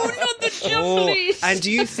 not the Please. And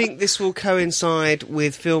do you think this will coincide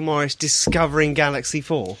with Phil Morris discovering Galaxy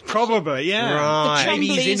 4? Probably, yeah. Right. The Maybe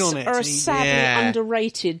he's in on Chumblies it. are a sadly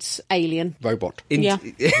underrated alien. Robot. Yeah.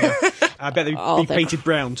 I bet they'd Oh, be they're painted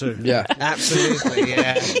brown too. Yeah. Absolutely,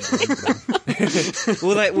 yeah.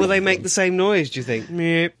 Will they make the same noise, do you think?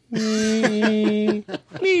 Meep.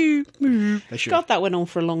 They should. God, that went on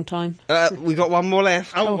for a long time. We got one more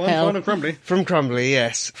left. Oh, one hell. final Crumbly. From Crumbly,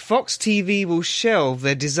 yes. Fox TV will shelve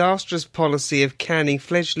their disastrous policy of canning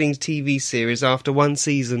fledgling TV series after one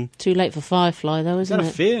season. Too late for Firefly, though, Is isn't that a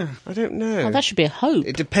it? fear? I don't know. Oh, that should be a hope.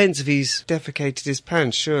 It depends if he's defecated his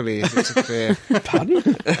pants, surely, if it's a fear. Pardon?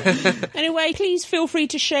 Anyway, please feel free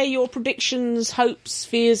to share your predictions, hopes,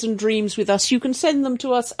 fears and dreams with us. You can send them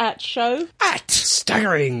to us at show At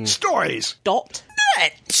Staggering Stories.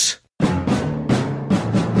 .net.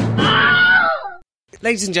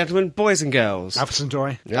 Ladies and gentlemen, boys and girls. Alpha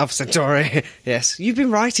Centauri. Alpha Centauri. Yes, you've been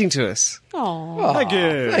writing to us. Oh, Thank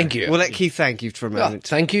you. Thank you. We'll let Keith thank you for a moment.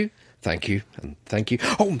 Thank you. Thank you. And thank you.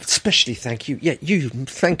 Oh, especially thank you. Yeah, you.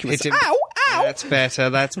 Thank you. Hit him. Ow! Ow! That's better,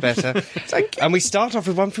 that's better. Thank you. And we start off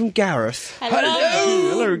with one from Gareth.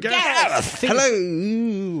 Hello, Gareth.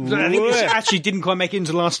 Hello. I think this actually didn't quite make it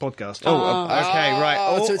into the last podcast. Okay,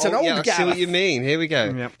 right. So it's an old I see Gareth. what you mean. Here we go.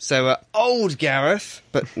 Yep. So, old Gareth,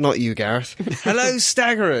 but not you, Gareth. Hello,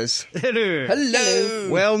 Staggerers. Hello. Hello.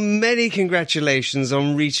 Well, many congratulations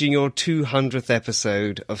on reaching your 200th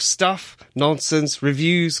episode of stuff, nonsense,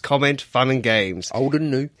 reviews, comment, fun and games. Old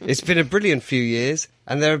and new. It's been a brilliant few years,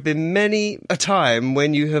 and there have been many a time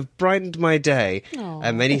when you have brightened my day,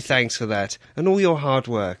 and many thanks for that, and all your hard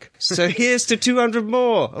work. So here's to 200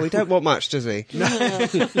 more. Oh, he don't want much, does he?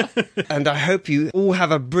 And I hope you all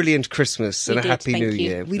have a brilliant Christmas and We a did, Happy thank New you.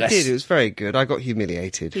 Year. We Yes. did, it was very good. I got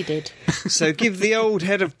humiliated. we did. So give the old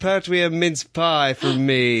head of Pertwee a mince pie from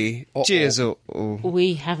me. Cheers.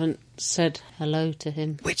 We haven't said hello to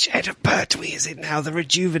him. Which head of Pertwee is it now? The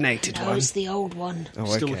rejuvenated No, one? it's the old one. Oh,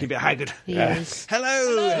 Still okay. looking a bit haggard. He is.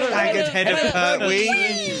 Hello, haggard head of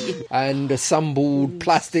Pertwee. And assembled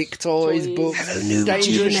plastic toys, books, Hello, new Dangerous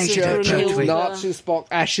rejuvenated Churchill, Brunhilde. Nazi Spock,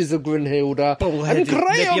 Ashes of Grunhilde, and Bull-headed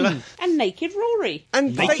Crayon. Nebula. And Naked Rory.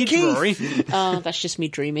 And Naked Keith. Rory. That's just me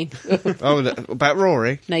dreaming. Oh, about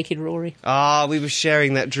Rory? Naked Rory. Ah, we were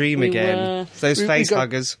sharing that dream We again. were. Those We face got-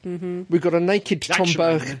 huggers. We've got a naked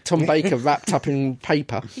Tom Baker wrapped up in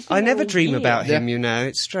paper. I never all dream year. about him, you know.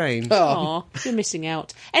 It's strange. Aw, you're missing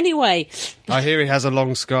out. Anyway, I hear he has a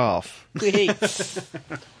long scarf.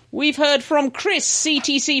 we've heard from Chris,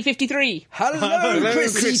 CTC53. Hello,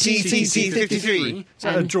 Chris CTC53. Is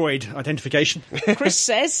that a droid identification? Chris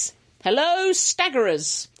says, hello,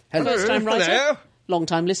 Staggerers. Hello. First time writer, Hello. long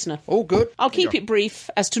time listener. All good. I'll keep it brief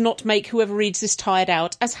as to not make whoever reads this tired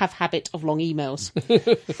out, as have habit of long emails.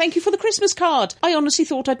 Thank you for the Christmas card. I honestly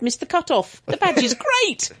thought I'd missed the cut-off. The badge is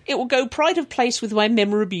great. It will go pride of place with my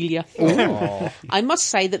memorabilia. I must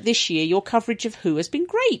say that this year your coverage of Who has been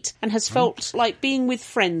great and has felt like being with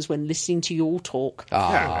friends when listening to you all talk.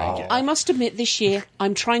 I must admit this year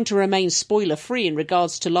I'm trying to remain spoiler-free in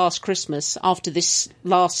regards to Last Christmas. After this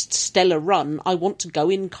last stellar run, I want to go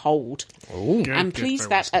in cold. I'm pleased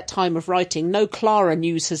that at time of writing, no Clara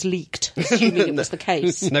news has leaked, assuming it was the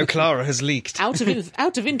case. No, Clara has leaked. Out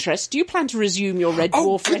of interest, do you plan to resume your Red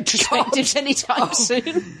Dwarf retrospectives anytime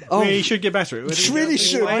soon? We should get better at it. Really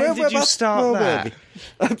should. When did you start that?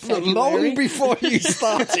 Long before you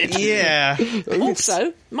started. Yeah.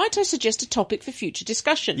 Also, might I suggest a topic for future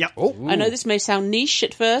discussion? Yep. I know this may sound niche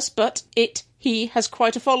at first, but he has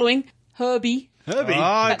quite a following. Herbie. Herbie. Oh,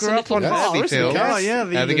 I That's grew a up on little car, Herbie isn't films. it? Oh, yeah,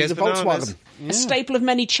 Herbie Goes the Bananas. Volkswagen. A staple of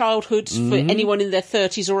many childhoods for anyone in their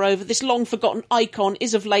 30s or over, this long-forgotten icon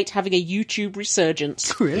is of late having a YouTube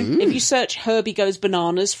resurgence. Really? If you search Herbie Goes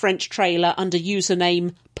Bananas French trailer under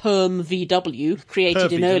username PermVW,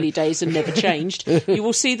 created in early days and never changed, you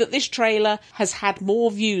will see that this trailer has had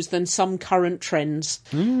more views than some current trends.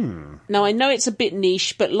 Now, I know it's a bit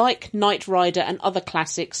niche, but like Knight Rider and other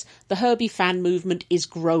classics, the Herbie fan movement is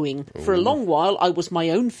growing. For a long while, I was my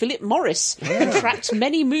own Philip Morris and tracked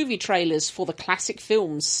many movie trailers for the classic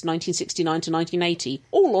films 1969 to 1980,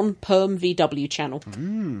 all on PermVW channel.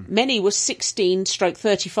 Many were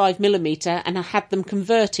 16/35mm and I had them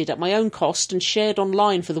converted at my own cost and shared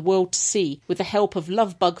online for the world to see with the help of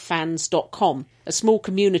lovebugfans.com, a small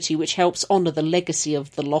community which helps honour the legacy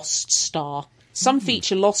of the lost star. Some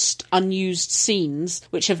feature lost, unused scenes,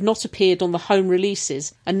 which have not appeared on the home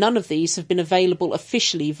releases, and none of these have been available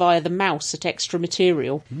officially via the mouse at Extra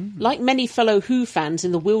Material. Like many fellow Who fans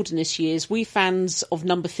in the wilderness years, we fans of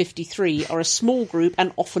number 53 are a small group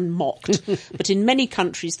and often mocked. But in many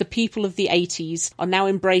countries, the people of the 80s are now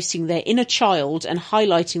embracing their inner child and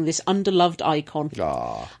highlighting this underloved icon.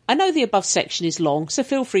 I know the above section is long, so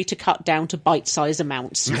feel free to cut down to bite-size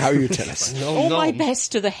amounts. Now you tell us. All my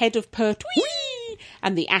best to the head of Pertwee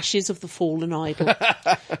and the ashes of the fallen idol.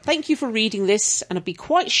 Thank you for reading this, and I'd be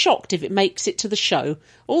quite shocked if it makes it to the show.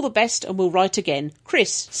 All the best, and we'll write again.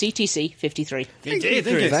 Chris, CTC 53. Thank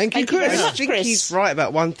you, Chris. I think he's right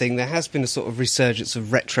about one thing. There has been a sort of resurgence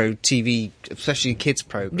of retro TV, especially kids'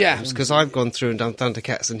 programmes, because I've gone through and done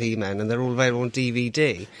Thundercats and He-Man, and they're all available on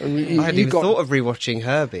DVD. I hadn't even thought of rewatching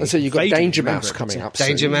Herbie. And so you've got Danger Mouse coming up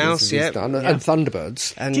Danger soon, Mouse, and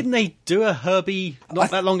Thunderbirds. And didn't they do a Herbie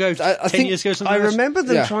not that long ago, 10 years ago? I remember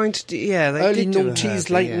them trying to do, they early did do a noughties,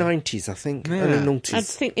 Herbie, late 90s, I think. Early noughties. I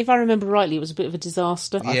think, if I remember rightly, it was a bit of a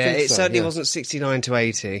disaster. It certainly wasn't 69 to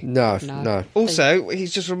 80. No. Also,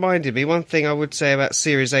 he's just reminded me, one thing I would say about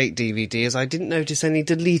Series 8 DVD is I didn't notice any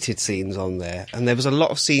deleted scenes on there, and there was a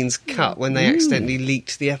lot of scenes cut when they accidentally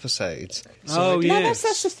leaked the episodes. No,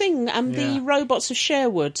 that's the thing. The Robots of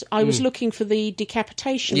Sherwood, I was looking for the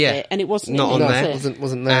decapitation bit, and it wasn't not on there.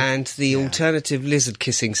 Wasn't there. And the alternative lizard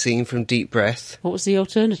kissing scene from Deep Breath. What was the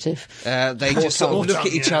alternative? They just sort of look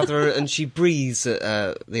at each other, and she breathes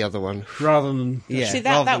at the other one. Rather than... See,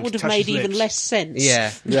 that would have made even less sense.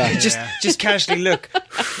 Yeah. Just casually look.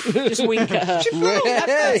 Just wink at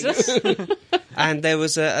her. And there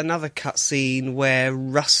was another cut scene where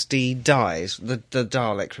Rusty dies, the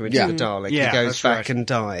Dalek, from Into the Dalek. He goes back and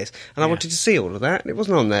dies. And I wanted to see all of that, and it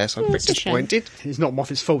wasn't on there, so I'm a bit disappointed. It's not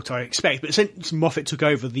Moffat's fault, I expect, but since Moffat took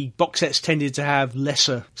over, the box sets tended to have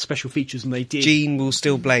lesser special features than they did. Gene will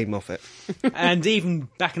still blame Moffat. And even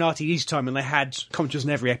back in RTD's time, when they had commentaries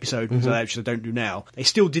in every episode, which they don't do now, they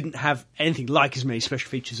still didn't have anything like as many special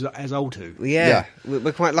features as old Who.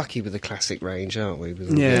 We're quite lucky with the classic range, aren't we?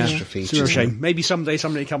 With all the extra features. It's a shame. Maybe someday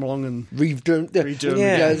somebody come along and redo them.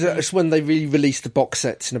 It's when they really release the box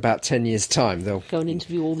sets in about 10 years' time. They'll go and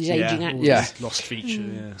interview all these aging actors. Lost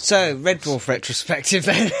feature. So, Red Dwarf retrospective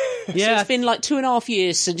then. So it's been like 2.5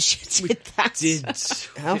 years since she did that.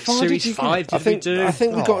 How far Series did you 5 get? we do? I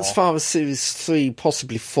think we got as far as Series 3,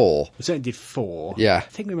 possibly 4. We certainly did 4. Yeah. I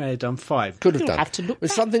think we may have done 5. Could have done. Have to look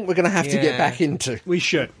it's something we're going to have to get back into. We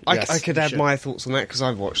should. I could add my thoughts on that because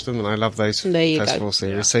I've watched them and I love those festival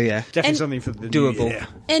series. So definitely something for the doable. Year.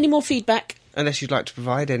 Any more feedback? Unless you'd like to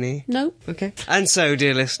provide any. No. Okay. And so,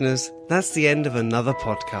 dear listeners, that's the end of another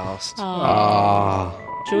podcast.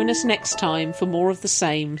 Join us next time for more of the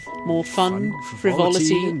same. More fun,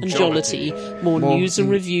 frivolity and jollity. More news and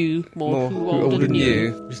review. More Who Old and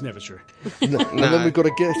New. It's never true. And then we've got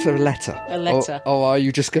to get a letter. A letter. Or are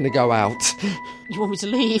you just going to go out? You want me to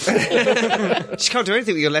leave? She can't do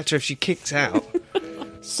anything with your letter if she kicks out.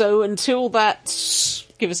 So until that,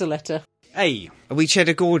 give us a letter. Hey. Are we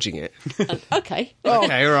cheddar gorging it? Okay.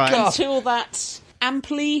 Okay, right. Until that,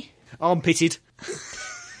 amply... armpitted.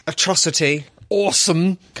 Atrocity.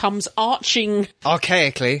 Awesome. Comes arching...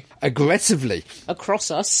 archaically. Aggressively.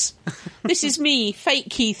 Across us. This is me, Fake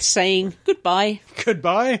Keith, saying goodbye.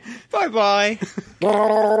 Goodbye. Bye-bye.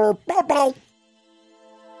 Bye-bye.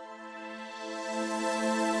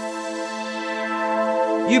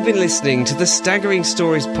 You've been listening to the Staggering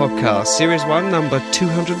Stories podcast, Series 1, number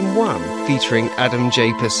 201, featuring Adam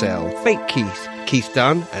J. Purcell, Fake Keith, Keith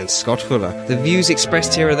Dunn, and Scott Fuller. The views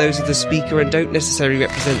expressed here are those of the speaker and don't necessarily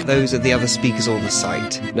represent those of the other speakers or the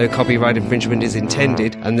site. No copyright infringement is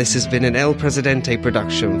intended, and this has been an El Presidente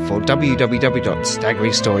production for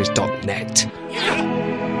www.staggeringstories.net.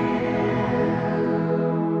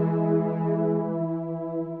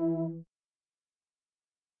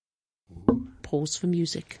 Pause for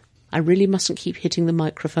music. I really mustn't keep hitting the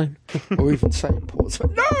microphone. Or even saying pause for...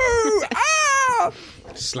 No! Ah!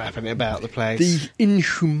 Slapping it about the place. The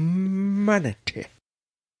inhumanity.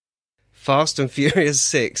 Fast and Furious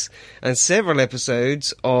 6 and several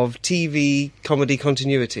episodes of TV comedy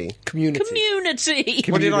continuity. Community!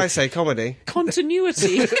 What did I say? Comedy?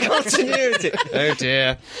 Continuity. Continuity. Oh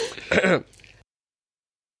dear.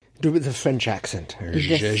 Do it with a French accent.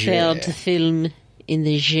 The third film in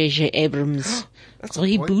the J.J. Abrams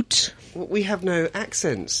reboot. Well, we have no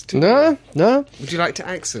accents. No. Would you like to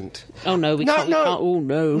accent? Oh no, we can't. Oh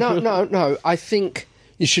no. No. I think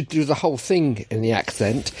you should do the whole thing in the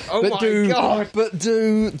accent. Oh my God. But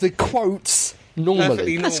do the quotes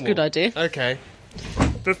normally. That's a good idea. Okay.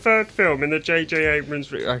 The third film in the J.J.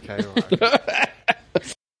 Abrams... Okay, all right.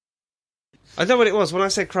 I know what it was. When I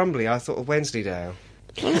said crumbly, I thought of Wensleydale.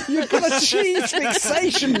 You've got a cheese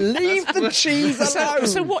fixation. Leave the cheese alone.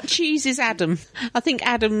 So what cheese is Adam? I think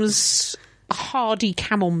Adam's hardy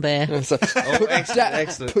camembert.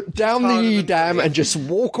 Excellent. Put down the Edam and just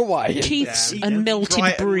walk away. Keith's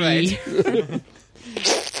unmelted brie.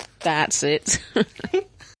 That's it.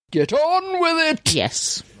 Get on with it.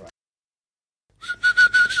 Yes.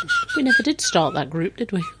 We never did start that group,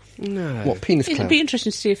 did we? No. What, Penis Cloud? It'd be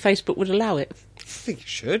interesting to see if Facebook would allow it. I think it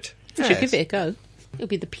should. We should give it a go. It'll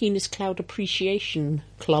be the Penis Cloud Appreciation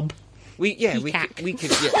Club. We could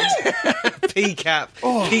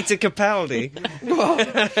PCAP. Peter Capaldi.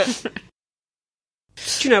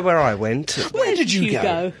 Do you know where I went? Where did you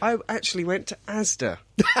go? I actually went to Asda.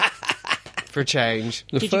 For a change.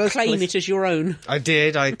 Did you claim it as your own? I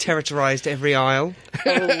did. I territorised every aisle.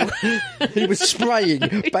 He was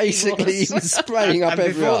spraying. Basically, he was spraying up and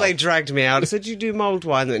every before aisle. they dragged me out, I said, "Do you do mulled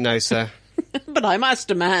wine?" They went, "No, sir." But I'm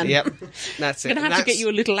Asda Man. Yep, that's it. I'm going to have to get you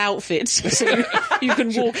a little outfit so you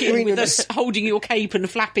can walk in with us holding your cape and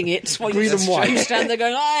flapping it while you stand there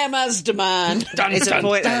going, I am Asda Man. It's a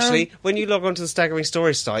point, actually. When you log onto the Staggering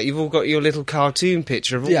Stories site, you've all got your little cartoon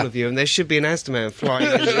picture of all of you, and there should be an Asda Man flying.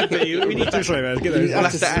 We need to We'll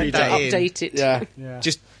have to add that in. Update it. Yeah.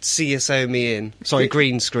 Just CSO me in. Sorry,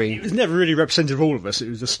 green screen. It was never really representative of all of us. It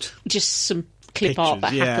was just some clip art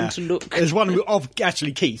that happened to look. There's one of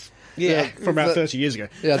actually Keith. Yeah, from about 30 years ago.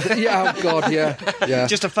 Oh God, yeah.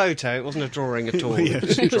 Just a photo. It wasn't a drawing at all.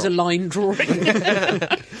 It was a line drawing.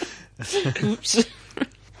 Oops. I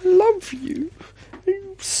love you.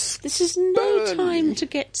 Oops. This is no time to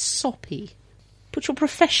get soppy. Put your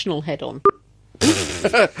professional head on.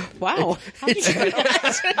 Wow. How did you do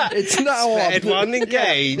that? It's now on. Edwin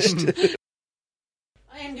engaged.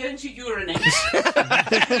 I am going to urinate.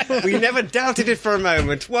 We never doubted it for a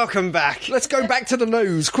moment. Welcome back. Let's go back to the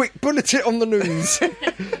news. Quick, bullet it on the news.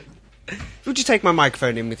 Would you take my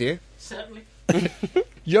microphone in with you? Certainly.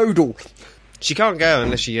 Yodel. She can't go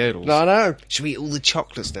unless she yodels. No, I know. Should we eat all the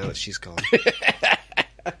chocolates now that she's gone?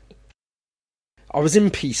 I was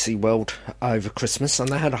in PC World over Christmas, and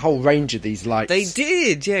they had a whole range of these lights. They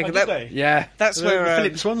did, yeah. Oh, did they? Yeah. That's where... the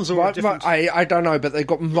Philips ones or different? I don't know, but they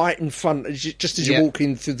got them right in front, just as you walk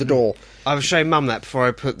in through the door. I was showing Mum that before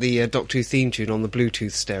I put the Doctor Who theme tune on the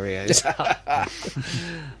Bluetooth stereos.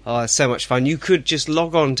 Oh, it's so much fun. You could just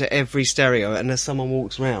log on to every stereo, and as someone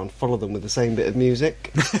walks around, follow them with the same bit of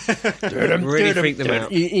music. Really freak them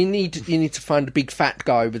out. You need to find a big fat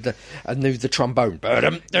guy with the trombone.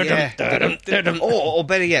 Or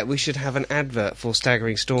better yet, we should have an advert for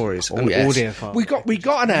Staggering Stories, audio file. We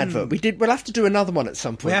got an advert. We did. We'll have to do another one at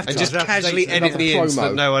some point. We have to just casually edit me in so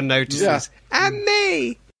that no one notices. Yeah. And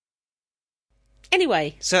me.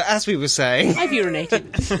 Anyway. So as we were saying, I've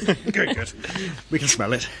urinated. Good. We can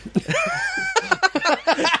smell it.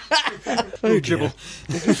 Oh, dribble.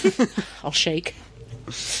 I'll shake.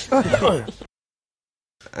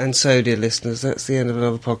 And so, dear listeners, that's the end of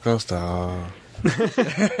another podcast.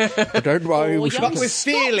 Don't worry. Young with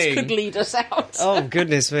feeling could lead us out. Oh,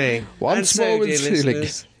 goodness me. Once more with feeling.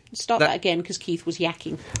 Start that again, because Keith was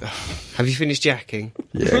yakking. Have you finished yakking?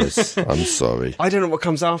 Yes, I'm sorry. I don't know what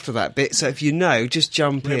comes after that bit, so if you know, just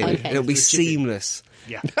jump in. Okay. It'll be seamless.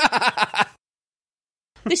 Yeah.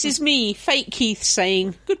 This is me, fake Keith,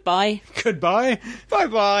 saying goodbye. Goodbye.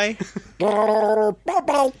 Bye-bye.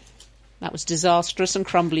 Bye-bye. That was disastrous, and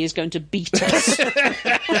Crumbly is going to beat us.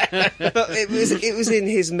 But it was in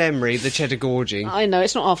his memory, the cheddar gorging. I know,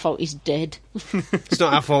 it's not our fault he's dead. It's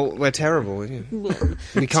not our fault, we're terrible. Well,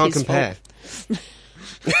 we can't compare.